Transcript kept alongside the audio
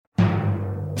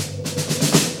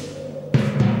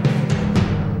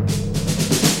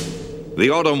The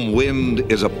autumn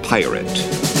wind is a pirate.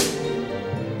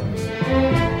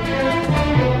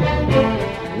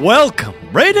 Welcome,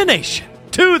 Raider Nation,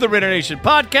 to the Raider Nation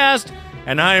podcast,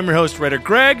 and I am your host, Raider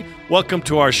Greg. Welcome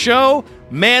to our show.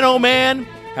 Man, oh man,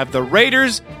 have the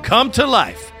Raiders come to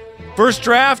life. First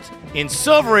draft in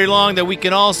silvery long that we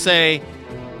can all say,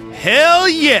 hell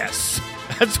yes.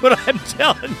 That's what I'm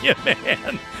telling you,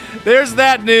 man. There's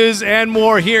that news and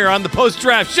more here on the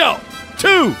post-draft show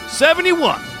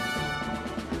 271.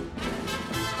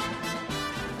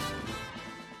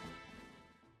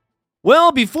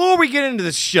 Well, before we get into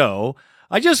the show,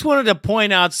 I just wanted to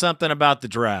point out something about the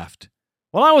draft.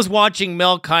 While I was watching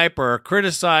Mel Kiper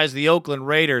criticize the Oakland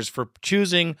Raiders for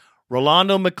choosing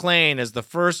Rolando McClain as the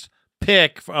first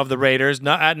pick of the Raiders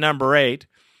at number 8, it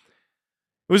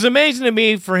was amazing to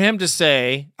me for him to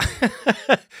say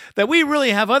that we really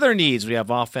have other needs. We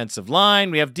have offensive line,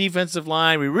 we have defensive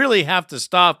line, we really have to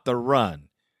stop the run.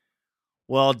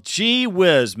 Well, gee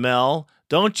whiz, Mel.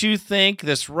 Don't you think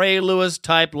this Ray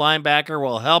Lewis-type linebacker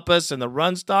will help us in the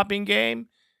run-stopping game?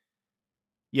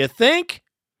 You think?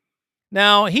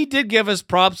 Now, he did give us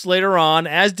props later on,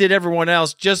 as did everyone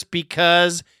else, just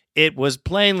because it was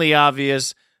plainly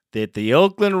obvious that the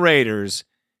Oakland Raiders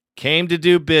came to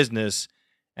do business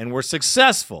and were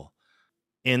successful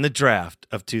in the draft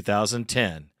of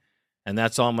 2010. And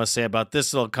that's all I'm going to say about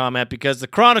this little comment, because the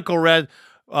Chronicle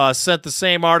sent the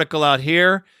same article out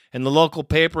here in the local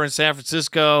paper in San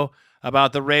Francisco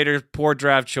about the Raiders' poor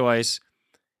draft choice.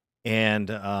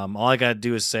 And all I got to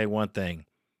do is say one thing.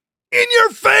 In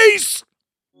your face!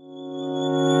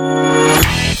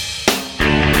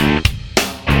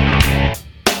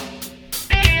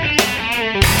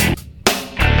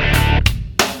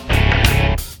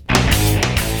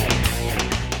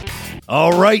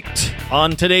 All right,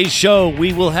 on today's show,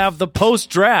 we will have the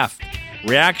post-draft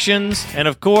reactions and,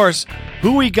 of course,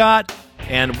 who we got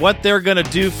and what they're going to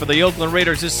do for the Oakland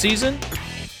Raiders this season.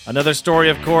 Another story,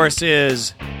 of course,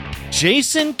 is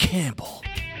Jason Campbell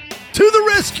to the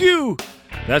rescue.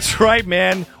 That's right,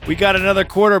 man. We got another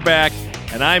quarterback,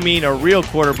 and I mean a real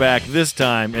quarterback this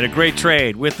time, in a great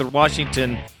trade with the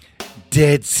Washington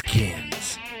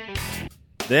Deadskins.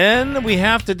 Then we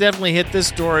have to definitely hit this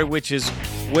story, which is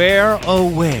where, oh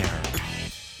where,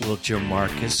 will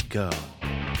Jamarcus go?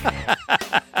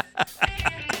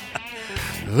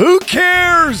 Who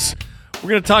cares?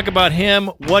 We're going to talk about him,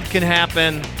 what can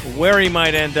happen, where he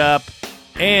might end up,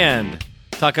 and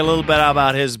talk a little bit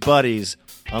about his buddies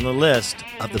on the list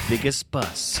of the biggest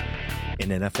busts in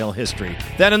NFL history.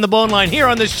 That in the bone line here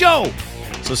on the show.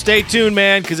 So stay tuned,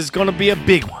 man, because it's going to be a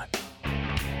big one.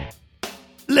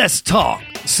 Let's talk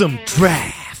some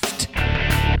draft.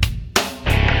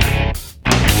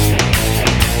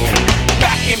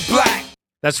 Back in black.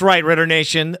 That's right, Raider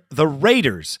Nation. The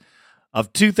Raiders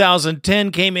of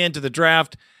 2010 came into the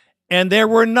draft, and there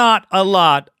were not a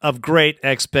lot of great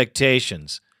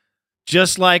expectations.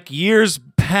 Just like years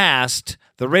past,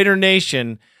 the Raider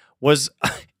Nation was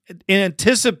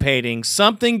anticipating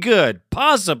something good,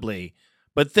 possibly,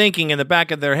 but thinking in the back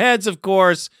of their heads, of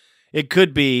course, it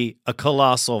could be a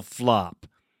colossal flop.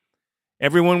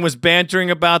 Everyone was bantering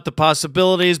about the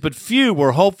possibilities, but few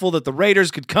were hopeful that the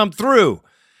Raiders could come through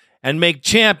and make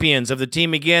champions of the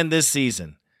team again this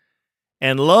season.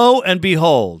 And lo and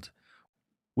behold,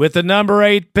 with the number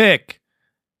 8 pick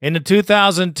in the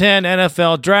 2010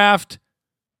 NFL Draft,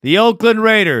 the Oakland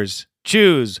Raiders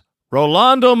choose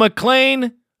Rolando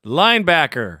McClain,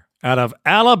 linebacker out of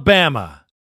Alabama.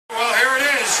 Well, here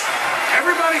it is.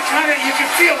 Everybody you can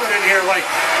feel it in here, like,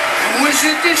 who is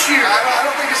it this year? I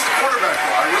don't think it's the quarterback,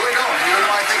 though. I really don't, even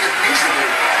though I think it needs to be.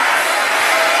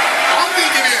 I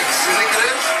think it is. You think it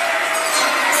is?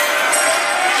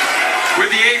 With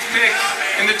the 8th pick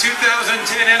in the 2010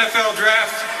 NFL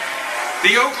Draft,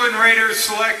 the Oakland Raiders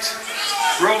select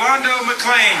Rolando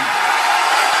McClain,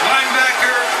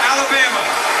 linebacker, Alabama.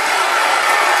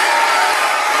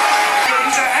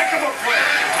 He's a heck of a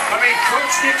player. I mean,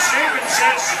 Coach Nick Saban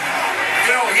says,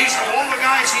 he's all the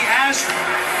guys he has.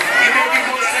 He may be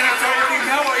most NFL ready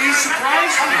now. Are you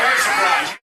surprised? I'm very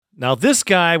surprised. Now, this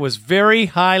guy was very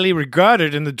highly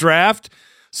regarded in the draft.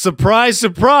 Surprise,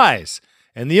 surprise.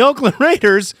 And the Oakland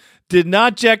Raiders did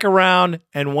not check around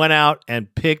and went out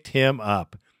and picked him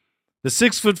up. The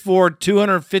 6'4",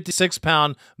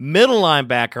 256-pound middle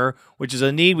linebacker, which is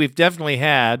a need we've definitely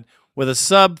had, with a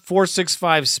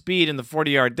sub-4.65 speed in the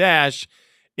 40-yard dash,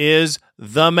 is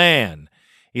the man.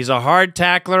 He's a hard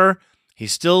tackler.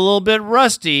 He's still a little bit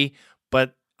rusty,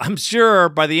 but I'm sure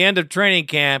by the end of training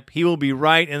camp, he will be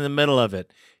right in the middle of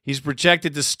it. He's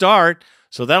projected to start,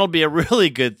 so that'll be a really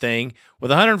good thing. With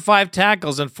 105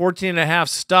 tackles and 14.5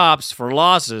 stops for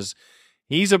losses,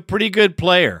 He's a pretty good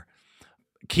player.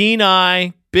 Keen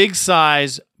eye, big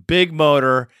size, big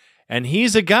motor, and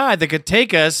he's a guy that could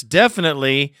take us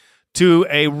definitely to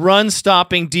a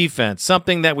run-stopping defense,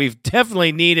 something that we've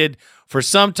definitely needed for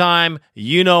some time.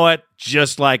 You know it,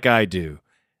 just like I do.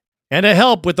 And to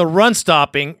help with the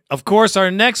run-stopping, of course,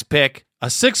 our next pick, a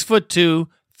 6'2",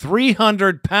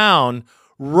 300-pound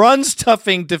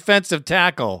run-stuffing defensive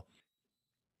tackle.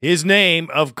 His name,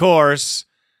 of course,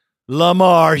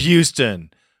 Lamar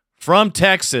Houston from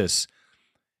Texas.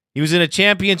 He was in a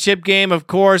championship game, of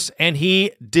course, and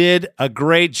he did a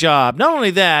great job. Not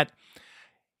only that,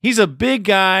 he's a big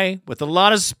guy with a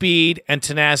lot of speed and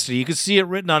tenacity. You can see it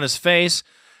written on his face,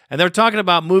 and they're talking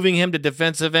about moving him to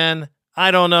defensive end.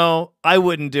 I don't know. I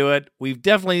wouldn't do it. We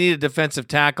definitely need a defensive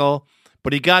tackle,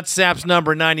 but he got Sapp's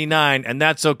number 99, and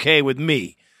that's okay with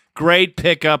me. Great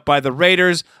pickup by the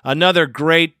Raiders. Another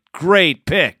great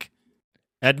pick.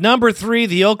 At number 3,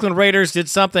 the Oakland Raiders did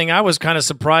something I was kind of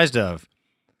surprised of.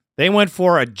 They went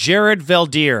for a Jared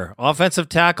Veldheer, offensive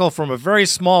tackle from a very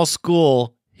small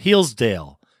school,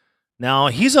 Hillsdale. Now,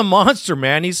 he's a monster,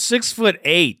 man. He's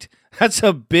 6'8". That's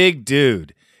a big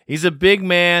dude. He's a big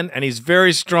man, and he's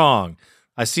very strong.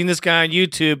 I've seen this guy on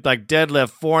YouTube like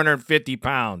deadlift 450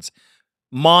 pounds.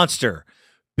 Monster.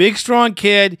 Big, strong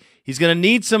kid. He's going to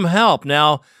need some help.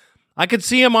 Now, I could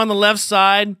see him on the left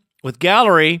side with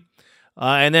Gallery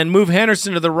and then move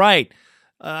Henderson to the right.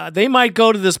 They might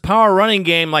go to this power running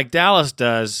game like Dallas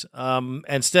does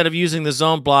instead of using the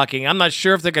zone blocking. I'm not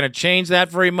sure if they're going to change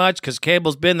that very much because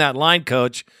Cable's been that line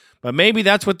coach, but maybe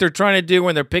that's what they're trying to do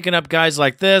when they're picking up guys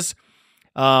like this,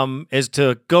 is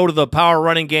to go to the power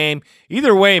running game.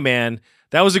 Either way, man,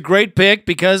 that was a great pick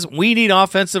because we need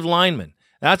offensive linemen.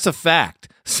 That's a fact.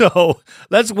 So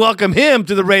let's welcome him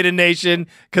to the Raider Nation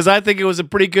because I think it was a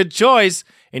pretty good choice,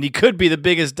 and he could be the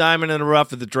biggest diamond in the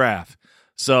rough of the draft.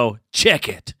 So check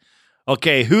it.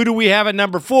 Okay, who do we have at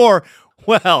number 4?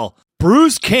 Well,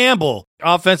 Bruce Campbell,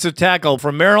 offensive tackle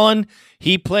from Maryland.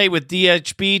 He played with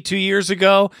DHB 2 years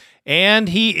ago, and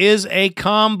he is a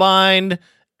combine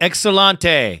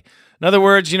excellente. In other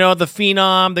words, you know, the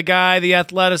phenom, the guy, the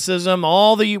athleticism,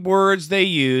 all the words they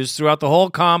use throughout the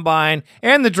whole combine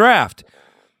and the draft.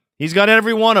 He's got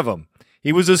every one of them.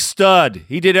 He was a stud.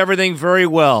 He did everything very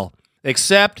well,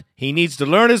 except he needs to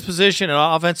learn his position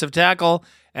at offensive tackle,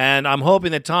 and I'm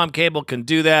hoping that Tom Cable can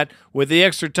do that with the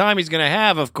extra time he's going to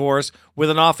have, of course, with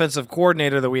an offensive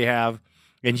coordinator that we have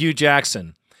in Hugh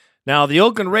Jackson. Now, the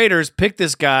Oakland Raiders picked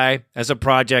this guy as a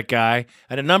project guy,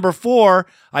 and at number 4,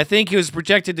 I think he was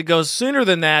projected to go sooner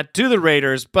than that to the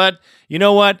Raiders, but you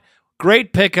know what?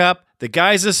 Great pickup. The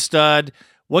guy's a stud.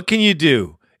 What can you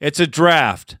do? It's a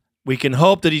draft. We can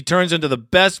hope that he turns into the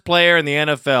best player in the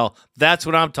NFL. That's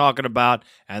what I'm talking about,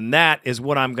 and that is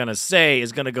what I'm going to say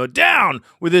is going to go down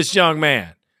with this young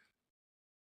man.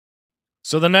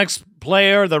 So the next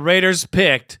player the Raiders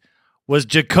picked was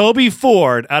Jacoby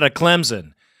Ford out of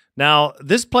Clemson. Now,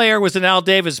 this player was an Al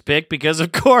Davis pick because,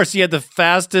 of course, he had the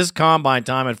fastest combine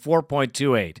time at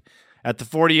 4.28 at the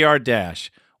 40-yard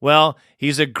dash. Well,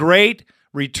 he's a great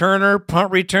returner,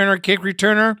 punt returner, kick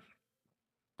returner.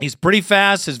 He's pretty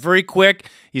fast. He's very quick.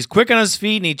 He's quick on his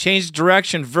feet, and he changed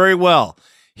direction very well.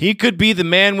 He could be the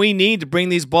man we need to bring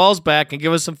these balls back and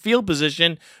give us some field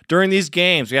position during these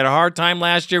games. We had a hard time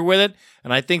last year with it,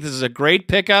 and I think this is a great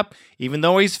pickup. Even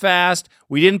though he's fast,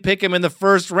 we didn't pick him in the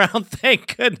first round,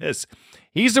 thank goodness.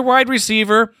 He's a wide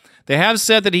receiver. They have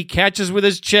said that he catches with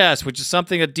his chest, which is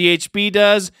something that DHB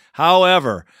does.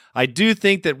 However, I do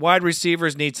think that wide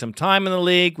receivers need some time in the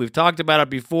league. We've talked about it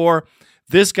before.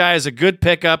 This guy is a good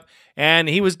pickup, and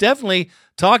he was definitely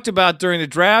talked about during the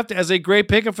draft as a great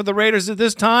pickup for the Raiders at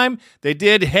this time. They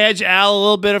did hedge Al a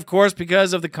little bit, of course,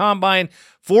 because of the Combine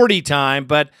 40 time,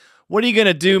 but what are you going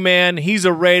to do, man? He's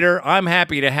a Raider. I'm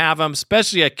happy to have him,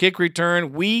 especially a kick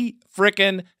return. We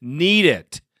frickin' need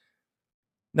it.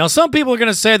 Now, some people are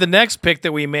going to say the next pick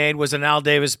that we made was an Al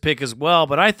Davis pick as well,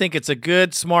 but I think it's a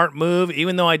good, smart move,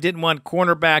 even though I didn't want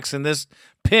cornerbacks in this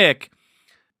pick.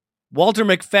 Walter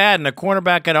McFadden, a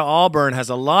cornerback out of Auburn, has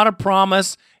a lot of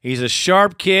promise. He's a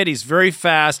sharp kid. He's very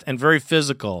fast and very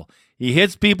physical. He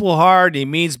hits people hard, and he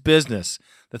means business.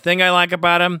 The thing I like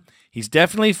about him, he's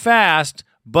definitely fast,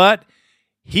 but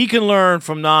he can learn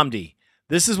from Nnamdi.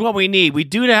 This is what we need. We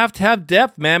do have to have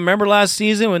depth, man. Remember last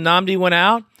season when Nnamdi went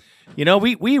out? You know,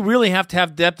 we really have to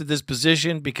have depth at this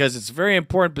position because it's a very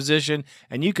important position,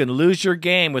 and you can lose your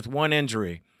game with one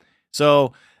injury.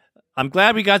 So I'm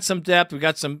glad we got some depth. We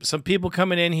got some people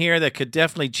coming in here that could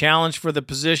definitely challenge for the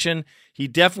position. He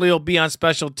definitely will be on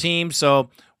special teams, so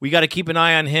we got to keep an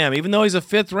eye on him, even though he's a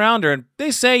fifth rounder. And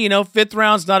they say, you know, fifth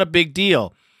round's not a big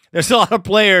deal. There's a lot of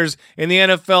players in the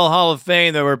NFL Hall of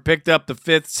Fame that were picked up the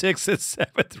 5th, 6th, and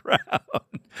 7th round.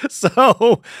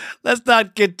 So let's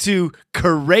not get too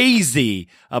crazy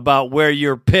about where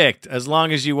you're picked, as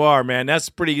long as you are, man. That's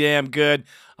pretty damn good.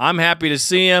 I'm happy to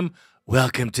see him.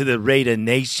 Welcome to the Raider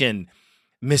Nation,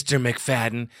 Mr.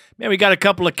 McFadden. Man, we got a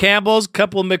couple of Campbells,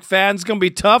 couple of McFaddens. It's going to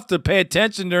be tough to pay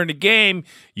attention during the game.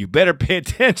 You better pay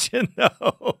attention,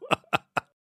 though.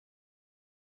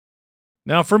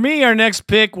 Now, for me, our next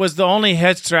pick was the only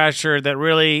head scratcher that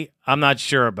really I'm not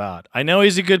sure about. I know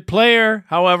he's a good player.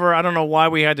 However, I don't know why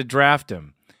we had to draft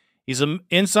him. He's an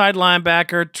inside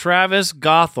linebacker, Travis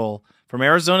Goethel from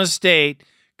Arizona State.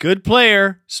 Good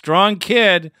player, strong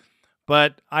kid,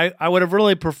 but I would have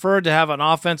really preferred to have an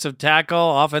offensive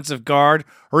tackle, offensive guard,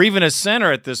 or even a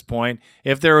center at this point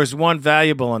if there was one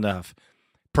valuable enough.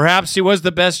 Perhaps he was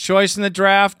the best choice in the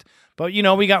draft. But, you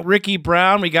know, we got Ricky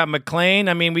Brown, we got McLean.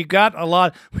 I mean, we got a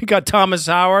lot. We got Thomas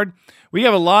Howard. We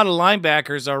have a lot of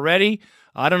linebackers already.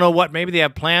 I don't know what. Maybe they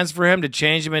have plans for him to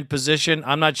change him in position.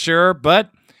 I'm not sure. But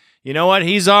you know what?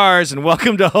 He's ours. And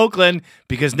welcome to Oakland,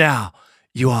 because now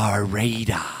you are a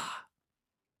Raider.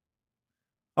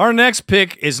 Our next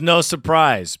pick is no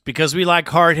surprise because we like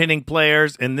hard-hitting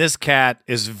players, and this cat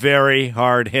is very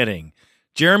hard-hitting.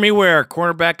 Jeremy Ware,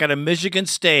 cornerback out of Michigan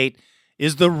State,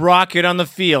 is the rocket on the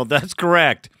field. That's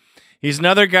correct. He's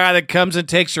another guy that comes and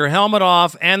takes your helmet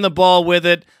off and the ball with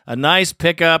it. A nice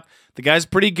pickup. The guy's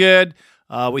pretty good.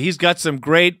 He's got some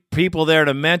great people there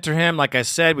to mentor him. Like I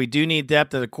said, we do need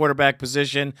depth at the quarterback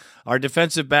position. Our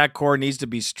defensive backcourt needs to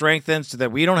be strengthened so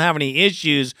that we don't have any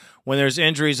issues when there's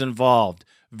injuries involved.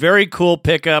 Very cool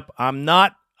pickup. I'm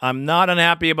not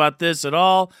unhappy about this at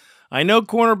all. I know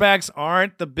cornerbacks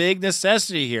aren't the big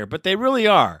necessity here, but they really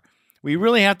are. We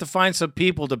really have to find some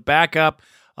people to back up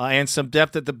and some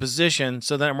depth at the position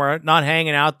so that we're not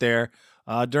hanging out there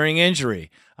during injury.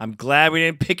 I'm glad we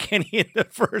didn't pick any in the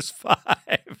first 5.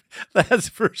 That's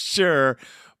for sure.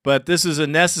 But this is a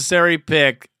necessary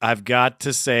pick, I've got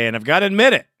to say, and I've got to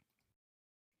admit it.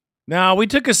 Now, we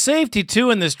took a safety, too,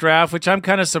 in this draft, which I'm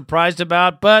kind of surprised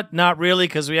about, but not really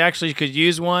because we actually could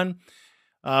use one.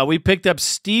 We picked up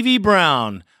Stevie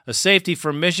Brown, a safety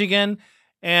from Michigan.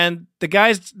 And the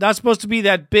guy's not supposed to be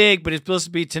that big, but he's supposed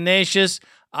to be tenacious.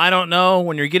 I don't know.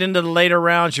 When you get into the later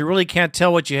rounds, you really can't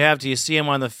tell what you have till you see him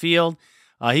on the field.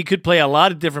 He could play a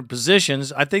lot of different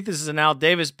positions. I think this is an Al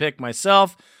Davis pick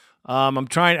myself.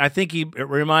 I think he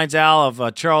reminds Al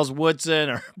of Charles Woodson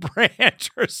or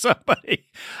Branch or somebody.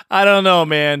 I don't know,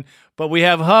 man. But we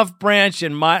have Huff, Branch,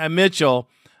 and Mitchell,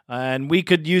 and we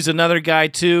could use another guy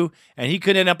too, and he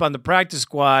could end up on the practice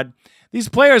squad. These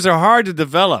players are hard to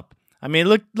develop. I mean,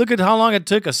 look at how long it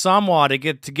took Asamoah to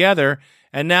get together,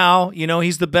 and now, you know,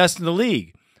 he's the best in the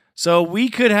league. So we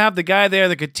could have the guy there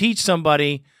that could teach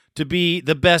somebody to be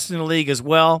the best in the league as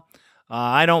well.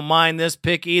 I don't mind this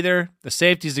pick either. The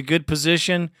safety's a good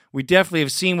position. We definitely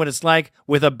have seen what it's like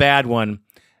with a bad one.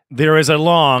 There is a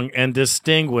long and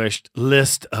distinguished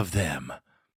list of them.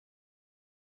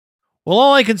 Well,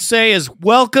 all I can say is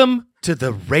welcome to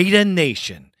the Raider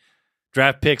Nation.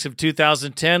 Draft picks of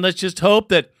 2010. Let's just hope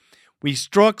that we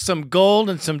struck some gold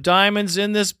and some diamonds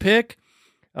in this pick.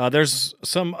 There's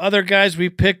some other guys we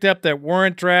picked up that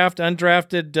weren't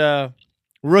undrafted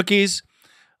rookies.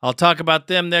 I'll talk about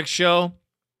them next show.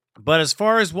 But as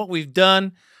far as what we've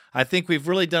done, I think we've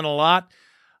really done a lot.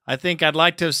 I think I'd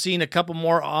like to have seen a couple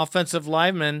more offensive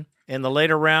linemen in the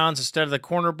later rounds instead of the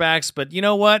cornerbacks. But you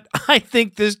know what? I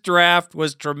think this draft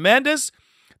was tremendous.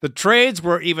 The trades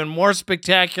were even more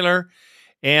spectacular.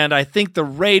 And I think the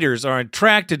Raiders are on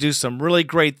track to do some really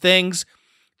great things.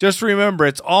 Just remember,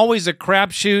 it's always a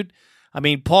crapshoot. I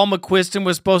mean, Paul McQuiston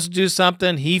was supposed to do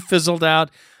something. He fizzled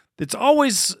out. It's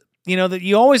always, you know, that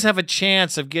you always have a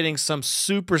chance of getting some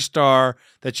superstar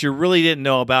that you really didn't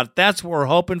know about. That's what we're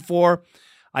hoping for.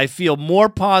 I feel more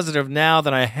positive now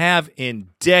than I have in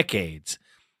decades.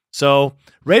 So,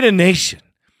 Raider Nation,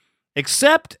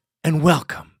 accept and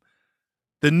welcome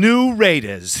the new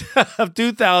Raiders of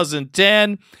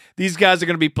 2010. These guys are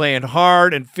going to be playing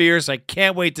hard and fierce. I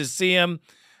can't wait to see them.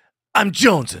 I'm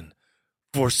jonesing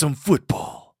for some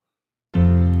football. When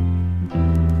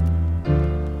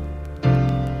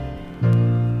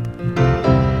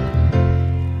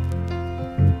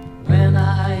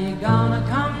are you gonna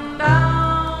come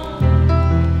down?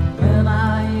 When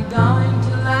are you going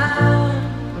to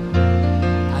land?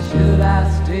 I should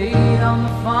have stayed on the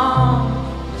phone.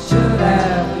 I should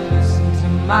have listened to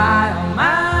my own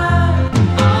mind.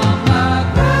 On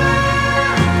the ground.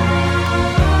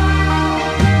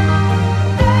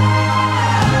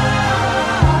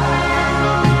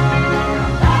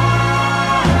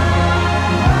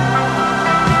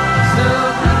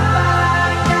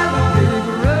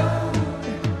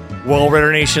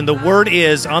 Nation, the word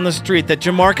is on the street that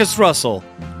Jamarcus Russell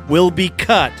will be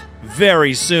cut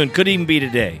very soon. Could even be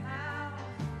today.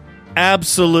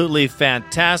 Absolutely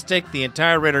fantastic. The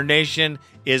entire Raider Nation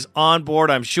is on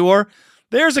board, I'm sure.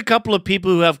 There's a couple of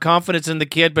people who have confidence in the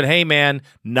kid, but hey, man,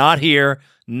 not here,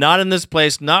 not in this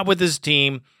place, not with his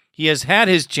team. He has had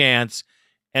his chance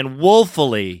and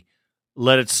woefully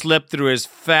let it slip through his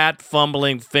fat,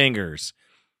 fumbling fingers.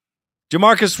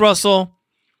 Jamarcus Russell,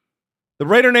 the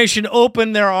Raider Nation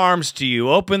opened their arms to you,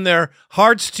 opened their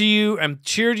hearts to you, and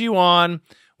cheered you on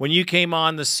when you came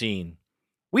on the scene.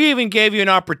 We even gave you an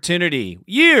opportunity,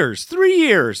 3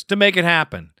 years, to make it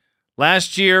happen.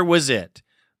 Last year was it.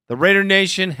 The Raider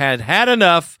Nation had had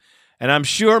enough, and I'm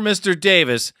sure Mr.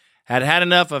 Davis had had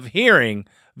enough of hearing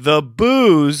the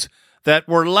boos that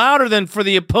were louder than for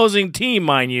the opposing team,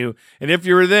 mind you. And if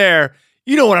you were there,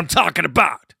 you know what I'm talking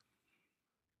about.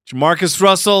 Jamarcus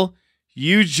Russell,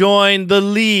 you joined the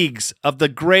leagues of the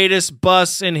greatest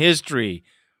busts in history.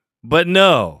 But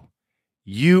no,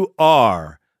 you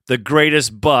are the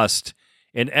greatest bust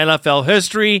in NFL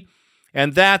history,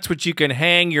 and that's what you can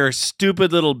hang your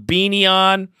stupid little beanie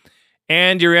on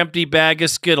and your empty bag of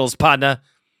Skittles, partner.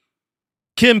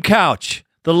 Kim Couch,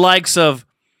 the likes of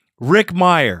Rick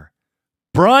Meyer,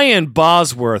 Brian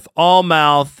Bosworth, all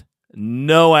mouth,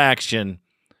 no action.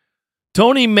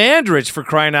 Tony Mandrich, for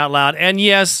crying out loud. And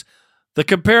yes, the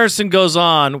comparison goes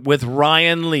on with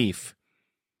Ryan Leaf.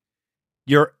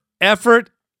 Your effort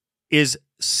is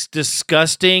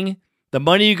disgusting. The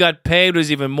money you got paid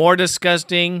was even more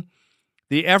disgusting.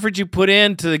 The effort you put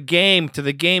into the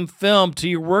game film, to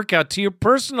your workout, to your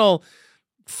personal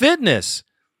fitness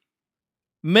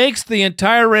makes the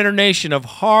entire Raider Nation of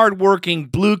hard-working,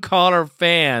 blue-collar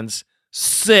fans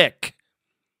sick.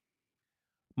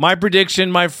 My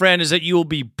prediction, my friend, is that you will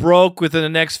be broke within the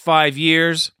next 5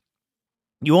 years.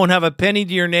 You won't have a penny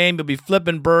to your name. You'll be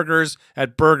flipping burgers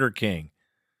at Burger King.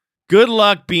 Good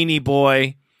luck, Beanie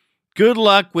Boy. Good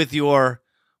luck with your,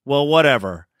 well,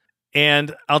 whatever.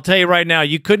 And I'll tell you right now,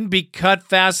 you couldn't be cut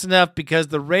fast enough because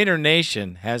the Raider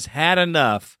Nation has had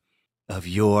enough of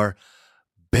your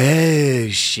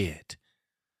bullshit.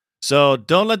 So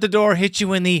don't let the door hit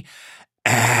you in the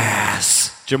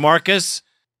ass. Jamarcus,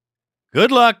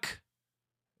 good luck,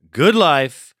 good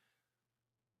life,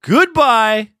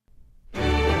 goodbye.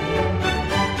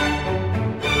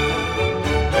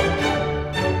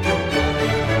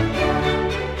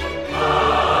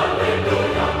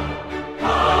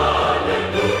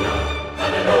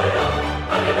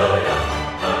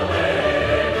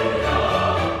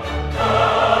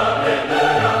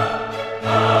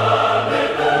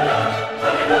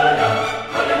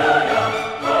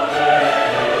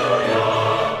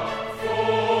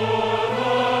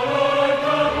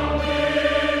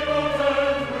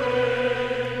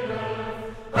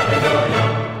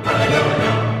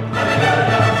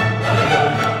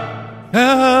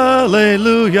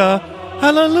 Hallelujah,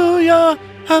 hallelujah,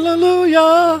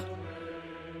 hallelujah.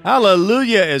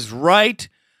 Hallelujah is right.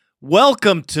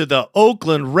 Welcome to the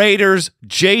Oakland Raiders,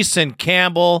 Jason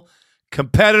Campbell,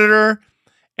 competitor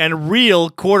and real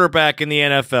quarterback in the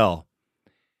NFL.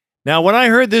 Now, when I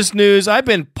heard this news, I've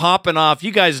been popping off.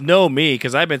 You guys know me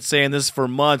because I've been saying this for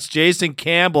months. Jason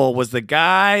Campbell was the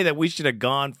guy that we should have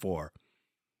gone for.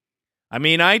 I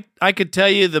mean, I could tell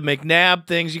you the McNabb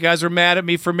things. You guys were mad at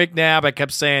me for McNabb. I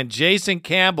kept saying Jason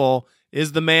Campbell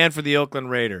is the man for the Oakland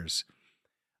Raiders.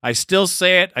 I still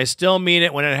say it. I still mean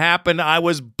it. When it happened, I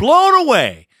was blown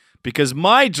away because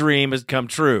my dream has come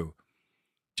true.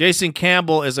 Jason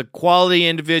Campbell is a quality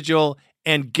individual,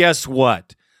 and guess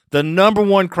what? The number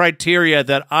one criteria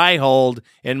that I hold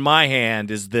in my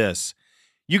hand is this.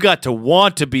 You got to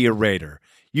want to be a Raider.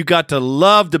 You got to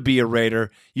love to be a Raider.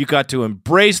 You got to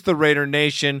embrace the Raider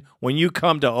Nation when you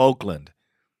come to Oakland.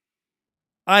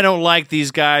 I don't like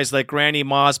these guys like Randy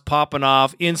Moss popping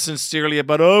off insincerely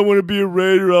about, oh, I want to be a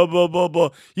Raider, blah, blah, blah, blah.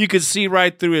 You can see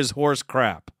right through his horse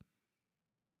crap.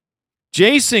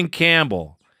 Jason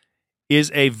Campbell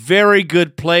is a very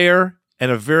good player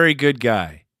and a very good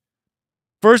guy.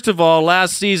 First of all,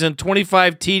 last season,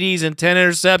 25 TDs and 10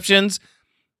 interceptions.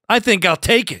 I think I'll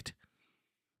take it.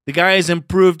 The guy has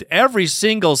improved every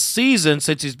single season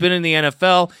since he's been in the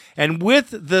NFL, and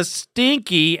with the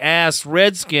stinky-ass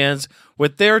Redskins,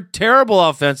 with their terrible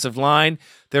offensive line,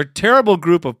 their terrible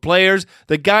group of players,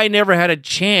 the guy never had a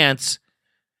chance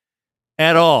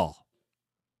at all.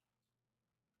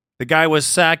 The guy was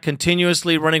sacked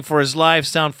continuously, running for his life.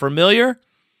 Sound familiar?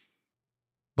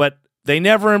 But they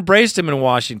never embraced him in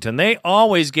Washington. They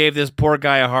always gave this poor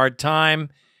guy a hard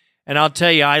time, and I'll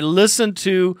tell you, I listened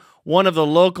to one of the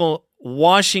local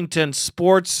Washington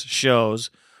sports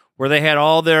shows where they had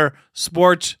all their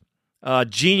sports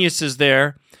geniuses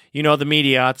there, the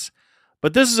Mediats.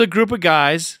 But this is a group of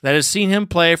guys that has seen him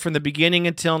play from the beginning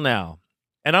until now.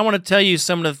 And I want to tell you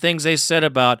some of the things they said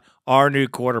about our new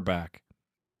quarterback.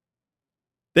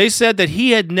 They said that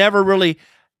he had never really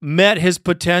met his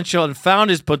potential and found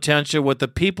his potential with the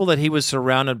people that he was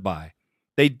surrounded by.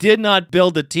 They did not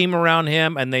build a team around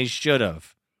him, and they should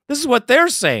have. This is what they're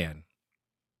saying.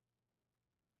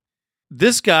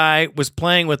 This guy was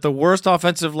playing with the worst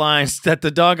offensive lines that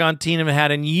the doggone team had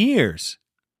in years.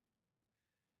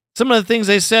 Some of the things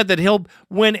they said, that he'll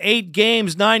win 8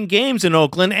 games, 9 games in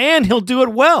Oakland, and he'll do it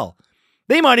well.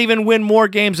 They might even win more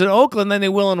games in Oakland than they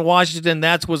will in Washington.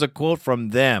 That was a quote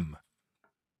from them.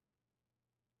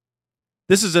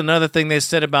 This is another thing they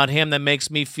said about him that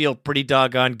makes me feel pretty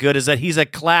doggone good, is that he's a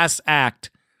class act.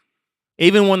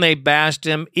 Even when they bashed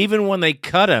him, even when they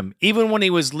cut him, even when he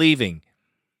was leaving.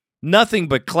 Nothing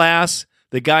but class.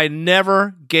 The guy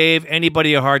never gave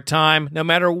anybody a hard time, no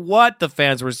matter what the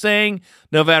fans were saying,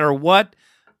 no matter what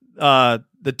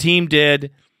the team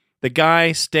did. The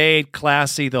guy stayed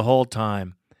classy the whole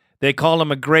time. They called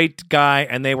him a great guy,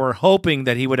 and they were hoping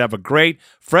that he would have a great,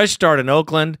 fresh start in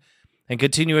Oakland and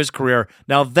continue his career.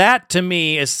 Now that, to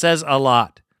me, says a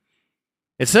lot.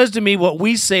 It says to me what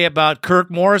we say about Kirk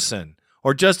Morrison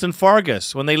or Justin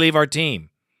Fargas when they leave our team.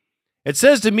 It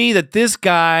says to me that this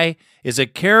guy is a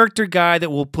character guy that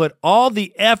will put all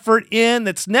the effort in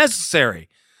that's necessary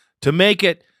to make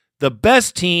it the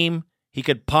best team he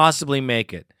could possibly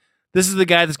make it. This is the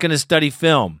guy that's going to study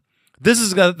film. This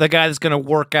is the guy that's going to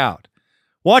work out.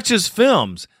 Watch his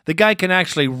films. The guy can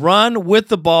actually run with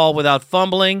the ball without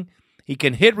fumbling. He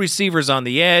can hit receivers on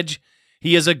the edge.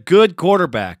 He is a good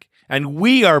quarterback, and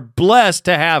we are blessed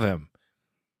to have him.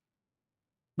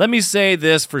 Let me say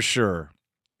this for sure.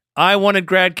 I wanted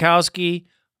Gradkowski.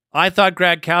 I thought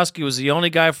Gradkowski was the only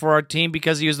guy for our team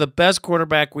because he was the best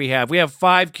quarterback we have. We have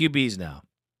 5 QBs now.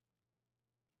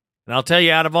 And I'll tell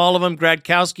you, out of all of them,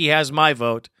 Gradkowski has my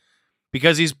vote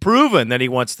because he's proven that he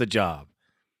wants the job.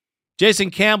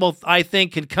 Jason Campbell, I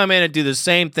think, can come in and do the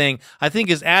same thing. I think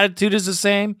his attitude is the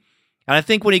same. And I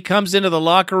think when he comes into the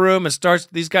locker room and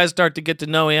these guys start to get to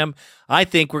know him, I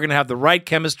think we're going to have the right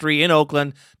chemistry in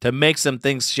Oakland to make some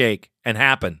things shake and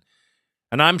happen.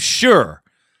 And I'm sure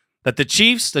that the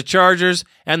Chiefs, the Chargers,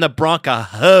 and the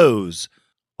Broncos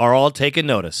are all taking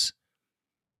notice.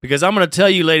 Because I'm going to tell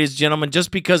you, ladies and gentlemen,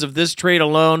 just because of this trade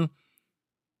alone,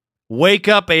 wake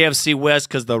up, AFC West,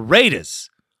 because the Raiders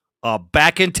are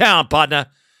back in town, partner,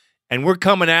 and we're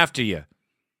coming after you.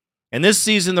 And this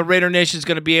season, the Raider Nation is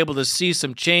going to be able to see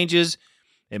some changes.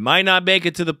 It might not make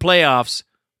it to the playoffs,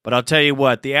 but I'll tell you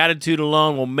what, the attitude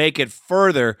alone will make it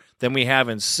further than we have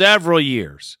in several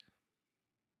years.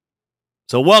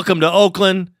 So welcome to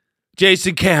Oakland,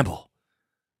 Jason Campbell.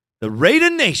 The Raider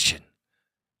Nation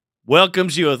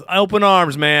welcomes you with open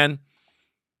arms, man.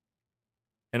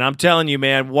 And I'm telling you,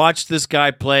 man, watch this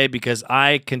guy play because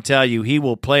I can tell you he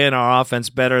will play in our offense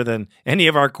better than any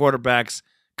of our quarterbacks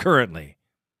currently.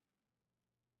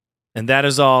 And that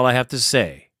is all I have to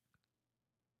say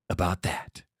about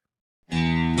that.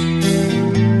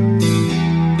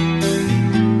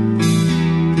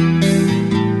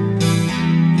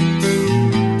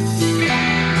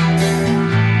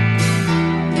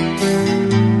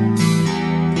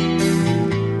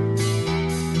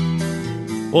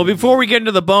 Well, before we get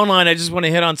into the bone line, I just want to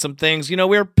hit on some things.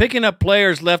 We're picking up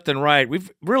players left and right.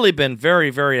 We've really been very,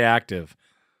 very active.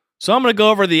 So I'm going to go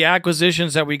over the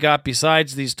acquisitions that we got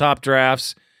besides these top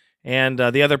drafts and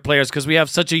the other players because we have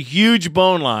such a huge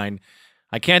bone line.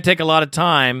 I can't take a lot of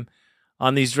time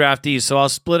on these draftees, so I'll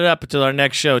split it up until our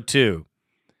next show too.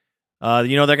 They're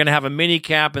going to have a mini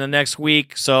camp in the next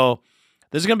week, so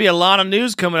there's going to be a lot of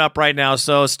news coming up right now.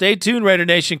 So stay tuned, Raider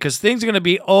Nation, because things are going to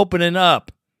be opening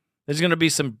up. There's going to be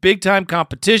some big-time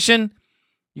competition.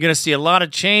 You're going to see a lot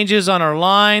of changes on our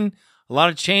line, a lot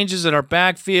of changes in our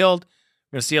backfield.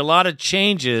 We're going to see a lot of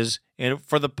changes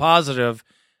for the positive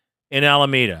in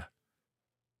Alameda.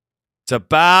 It's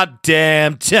about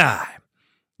damn time.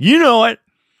 You know it.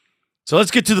 So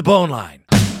let's get to the bone line.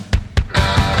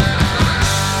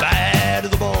 Bad to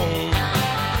the bone.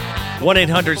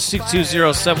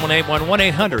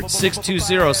 1-800-620-7181.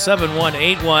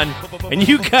 1-800-620-7181. And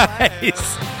you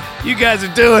guys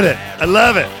are doing it. I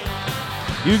love it.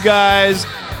 You guys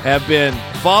have been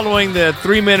following the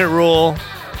 3-minute rule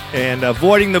and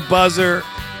avoiding the buzzer.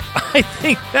 I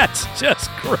think that's just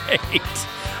great.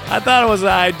 I thought it was an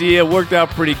idea. Worked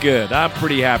out pretty good. I'm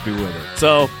pretty happy with it.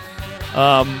 So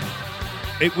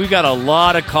we got a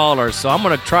lot of callers, so I'm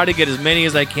going to try to get as many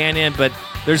as I can in, but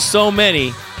there's so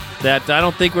many that I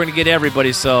don't think we're going to get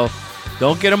everybody. So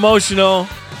Don't get emotional.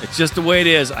 It's just the way it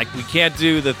is. We can't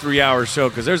do the 3-hour show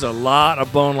because there's a lot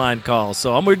of bone line calls.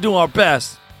 So I'm going to do our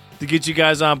best to get you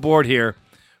guys on board here.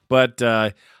 But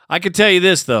I can tell you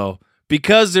this, though.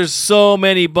 Because there's so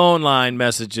many bone line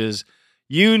messages,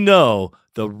 you know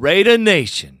the Raider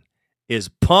Nation is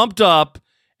pumped up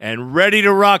and ready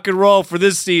to rock and roll for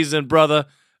this season, brother.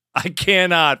 I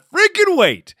cannot freaking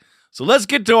wait. So let's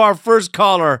get to our first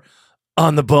caller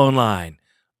on the bone line.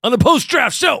 On the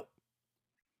post-draft show,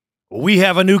 we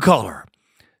have a new caller,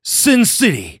 Sin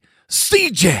City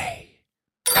CJ.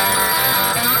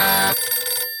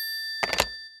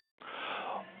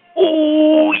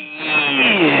 Oh,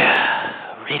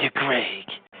 yeah. Raider Greg,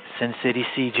 Sin City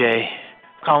CJ.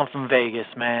 Calling from Vegas,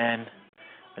 man.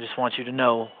 I just want you to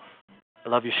know I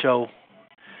love your show.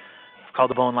 I've called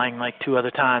the bone line like 2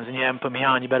 other times, and you haven't put me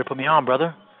on. You better put me on,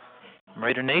 brother. I'm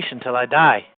Raider Nation till I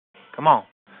die. Come on.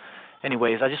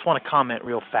 Anyways, I just want to comment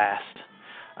real fast.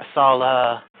 I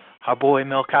saw our boy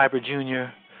Mel Kiper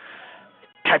Jr.,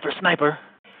 Kiper Sniper,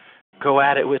 go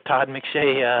at it with Todd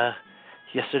McShay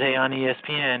yesterday on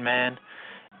ESPN, man.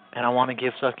 And I want to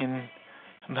give fucking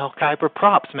Mel Kiper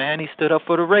props, man. He stood up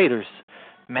for the Raiders.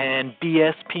 Man,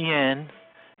 BSPN,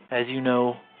 as you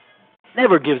know,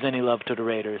 never gives any love to the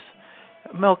Raiders.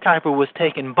 Mel Kiper was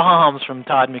taking bombs from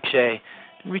Todd McShay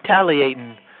and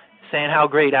retaliating, saying how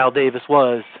great Al Davis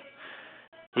was,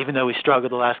 even though he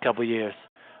struggled the last couple of years.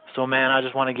 So, man, I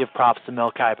just want to give props to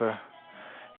Mel Kiper.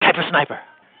 Kiper Sniper.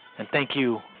 And thank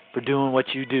you for doing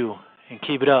what you do. And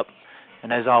keep it up.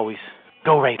 And as always,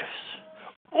 go Raiders.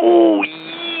 Oh,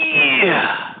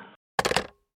 yeah.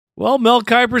 Well, Mel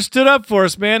Kiper stood up for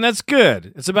us, man. That's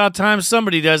good. It's about time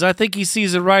somebody does. I think he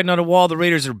sees it writing on the wall. The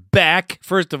Raiders are back,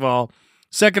 first of all.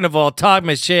 Second of all, Todd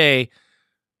McShay,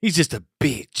 he's just a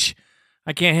bitch.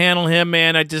 I can't handle him,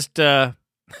 man. I just,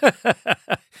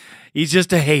 he's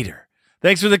just a hater.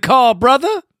 Thanks for the call,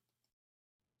 brother.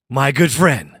 My good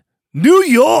friend, New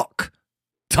York,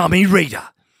 Tommy Raider.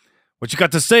 What you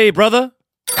got to say, brother?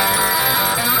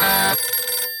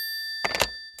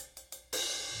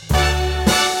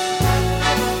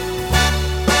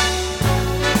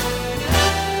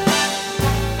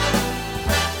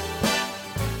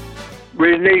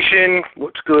 Raider Nation,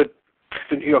 what's good? It's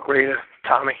the New York Raider,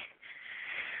 Tommy.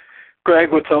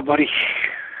 Greg, what's up, buddy?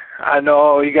 I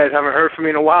know you guys haven't heard from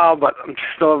me in a while, but I'm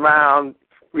still around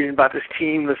reading about this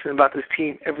team, listening about this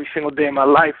team every single day of my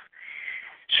life.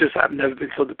 It's just I've never been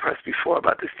so depressed before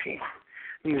about this team.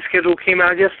 And the schedule came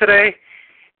out yesterday,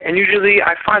 and usually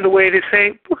I find a way to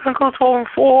say, we're going to go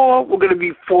 12-4, we're going to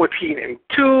be 14-2,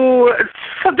 it's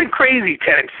something crazy,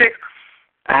 10-6.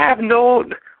 I have no...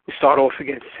 We start off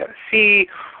against Tennessee,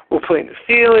 we're playing the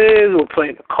Steelers, we're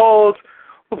playing the Colts,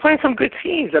 we're playing some good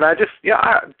teams, and I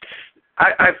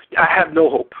have no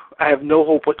hope. I have no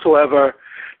hope whatsoever.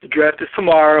 The draft is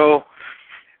tomorrow.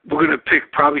 We're going to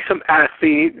pick probably some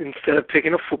athlete instead of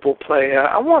picking a football player.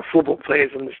 I want football players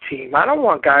on this team. I don't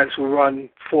want guys who run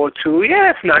 4-2.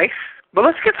 Yeah, that's nice, but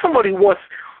let's get somebody who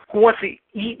wants to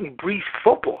eat and breathe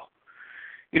football.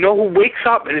 You know, who wakes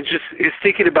up and is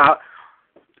thinking about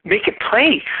making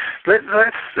plays. Let's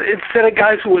instead of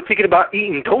guys who are thinking about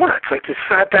eating donuts like this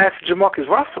fat bastard Jamarcus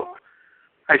Russell.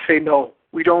 I say no.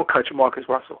 We don't cut Jamarcus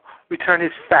Russell. We turn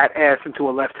his fat ass into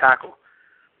a left tackle.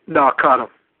 No, cut him.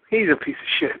 He's a piece of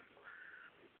shit.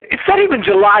 It's not even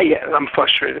July yet, and I'm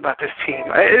frustrated about this team.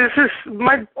 It's just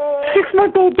my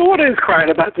 6-month-old daughter is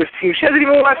crying about this team. She hasn't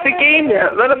even watched the game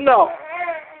yet. Let them know.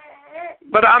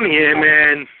 But I'm here,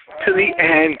 man, to the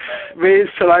end. Raised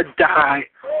till I die.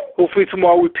 Hopefully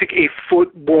tomorrow we pick a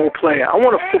football player. I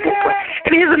want a football player.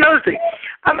 And here's another thing.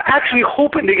 I'm actually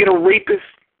hoping to get a rapist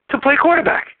to play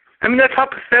quarterback. I mean, that's how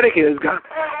pathetic it has gotten.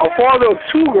 A father of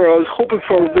 2 girls hoping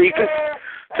for a rapist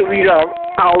to lead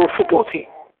our football team.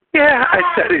 Yeah, I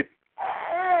said it.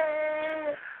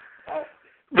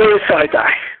 Raise till I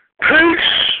die.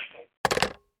 Peace.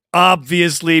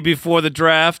 Obviously, before the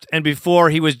draft and before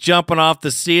he was jumping off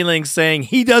the ceiling saying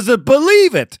he doesn't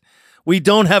believe it, we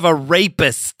don't have a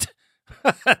rapist.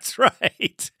 That's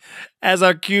right. As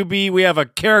our QB, we have a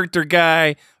character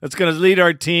guy that's going to lead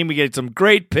our team. We get some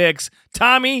great picks.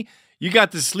 Tommy, you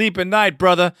got to sleep at night,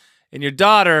 brother. And your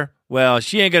daughter, well,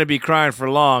 she ain't going to be crying for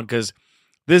long because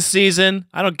this season,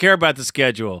 I don't care about the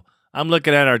schedule. I'm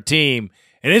looking at our team,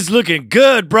 and it's looking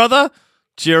good, brother.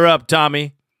 Cheer up,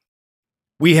 Tommy.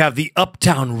 We have the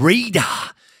Uptown Raider.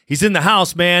 He's in the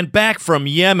house, man, back from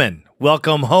Yemen.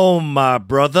 Welcome home, my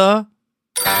brother.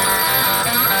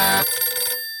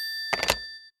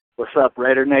 What's up,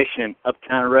 Raider Nation?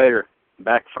 Uptown Raider,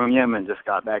 back from Yemen. Just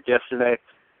got back yesterday.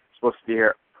 Supposed to be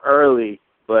here early,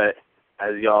 but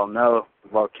as y'all know,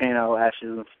 volcano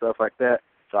ashes and stuff like that,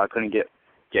 so I couldn't get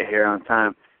here on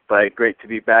time. But great to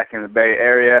be back in the Bay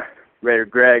Area. Raider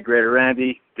Greg, Raider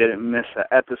Randy, didn't miss an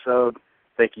episode.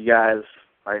 Thank you guys,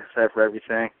 like I said, for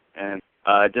everything. And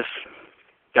just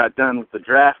got done with the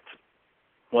draft.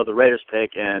 Well, the Raiders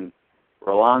pick, and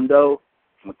Rolando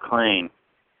McClain.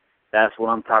 That's what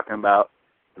I'm talking about.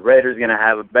 The Raiders going to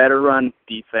have a better run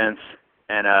defense,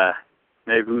 and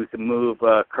maybe we can move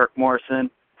Kirk Morrison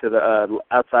to the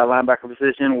outside linebacker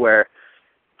position where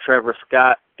Trevor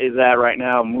Scott is at right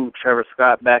now. Move Trevor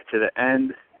Scott back to the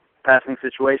end passing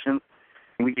situation.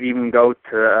 We could even go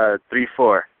to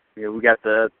 3-4. Yeah, we got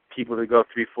the people to go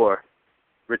 3-4.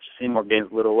 Richard Seymour gains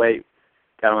a little weight.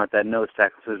 Got him at that nose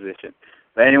tackle position.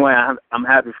 But anyway, I'm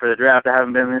happy for the draft. I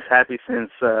haven't been this happy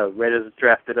since Raiders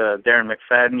drafted Darren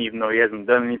McFadden, even though he hasn't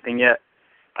done anything yet.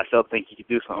 I still think he could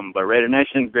do something. But Raider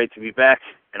Nation, great to be back,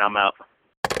 and I'm out.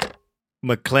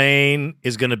 McClain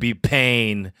is going to be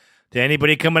pain to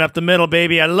anybody coming up the middle,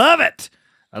 baby. I love it.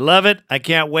 I love it. I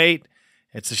can't wait.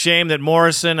 It's a shame that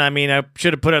Morrison, I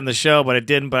should have put it on the show, but I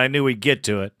didn't, but I knew we'd get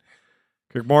to it.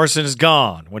 Kirk Morrison is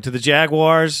gone. Went to the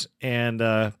Jaguars,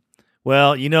 and,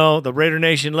 well, you know, the Raider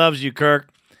Nation loves you, Kirk,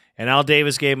 and Al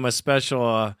Davis gave him a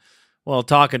special,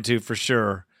 talking to for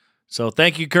sure. So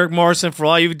thank you, Kirk Morrison, for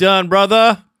all you've done,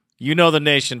 brother. You know the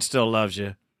nation still loves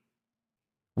you.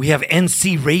 We have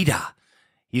NC Raider.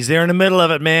 He's there in the middle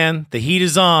of it, man. The heat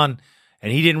is on,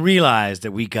 and he didn't realize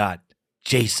that we got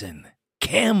Jason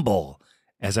Campbell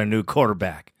as our new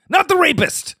quarterback. Not the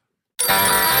rapist.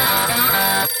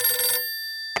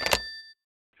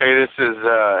 Hey, this is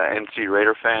NC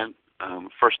Raider fan,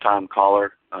 first-time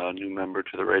caller, new member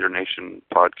to the Raider Nation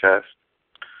podcast.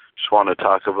 Just wanted to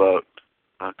talk about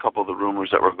a couple of the rumors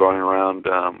that were going around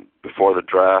before the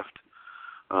draft.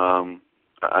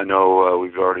 I know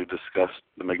we've already discussed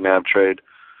the McNabb trade,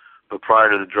 but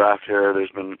prior to the draft here,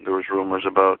 there was rumors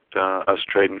about us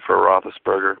trading for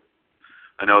Roethlisberger.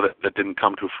 I know that didn't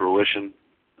come to fruition.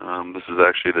 This is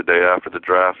actually the day after the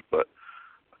draft, but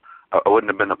I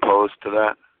wouldn't have been opposed to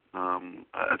that.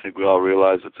 I think we all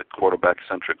realize it's a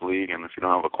quarterback-centric league, and if you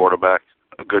don't have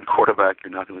a good quarterback,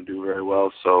 you're not going to do very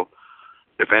well. So,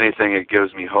 if anything, it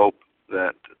gives me hope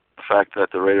that the fact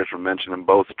that the Raiders were mentioned in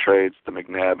both trades, the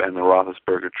McNabb and the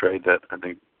Roethlisberger trade, that I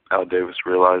think Al Davis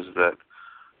realizes that,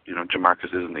 you know,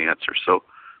 Jamarcus isn't the answer. So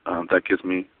that gives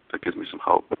me some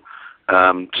hope.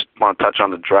 Just want to touch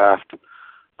on the draft.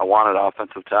 I wanted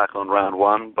offensive tackle in round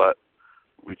 1, but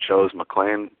we chose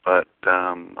McClain. But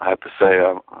I have to say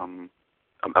I'm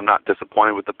not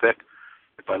disappointed with the pick.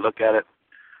 If I look at it,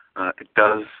 it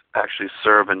does actually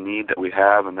serve a need that we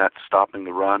have, and that's stopping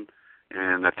the run.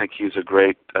 And I think he's he'll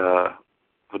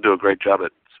do a great job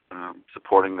at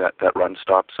supporting that run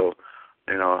stop. So,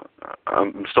 you know,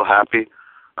 I'm still happy.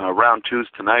 Round 2 is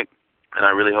tonight, and I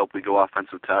really hope we go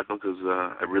offensive tackle because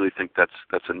I really think that's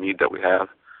a need that we have.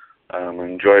 I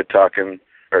enjoyed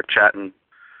chatting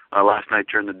last night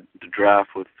during the draft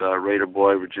with Raider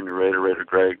Boy, Virginia Raider, Raider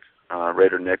Greg,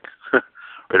 Raider Nick.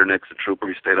 Raider Nick's a trooper.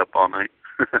 He stayed up all night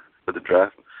for the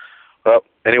draft. Well,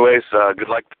 anyways, good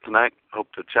luck tonight.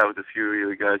 Hope to chat with a few of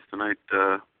you guys tonight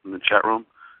in the chat room.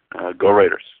 Go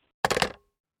Raiders.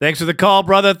 Thanks for the call,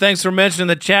 brother. Thanks for mentioning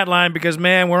the chat line because,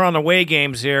 man, we're on away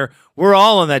games here. We're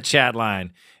all on that chat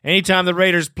line. Anytime the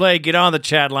Raiders play, get on the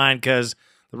chat line because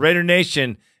the Raider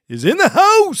Nation is in the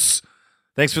house.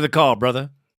 Thanks for the call,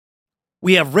 brother.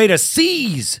 We have Raider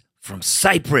C's from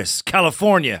Cypress,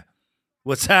 California.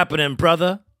 What's happening,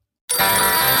 brother?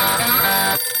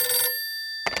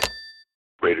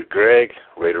 Raider Greg,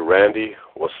 Raider Randy,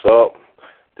 what's up?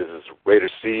 This is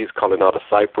Raider C's calling out of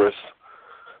Cypress.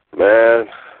 Man,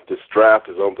 this draft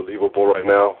is unbelievable right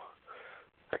now.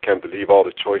 I can't believe all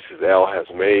the choices Al has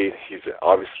made. He's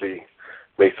obviously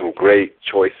made some great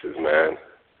choices, man.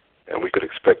 And we could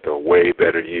expect a way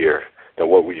better year than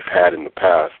what we've had in the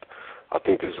past. I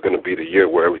think this is going to be the year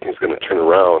where everything's going to turn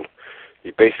around.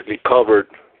 He basically covered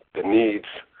the needs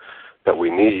that we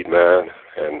need, man.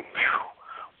 And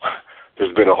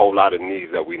there's been a whole lot of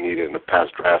needs that we needed in the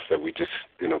past drafts that we just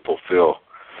didn't fulfill.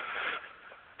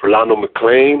 Rolando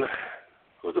McClain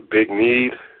was a big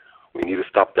need. We need to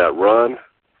stop that run.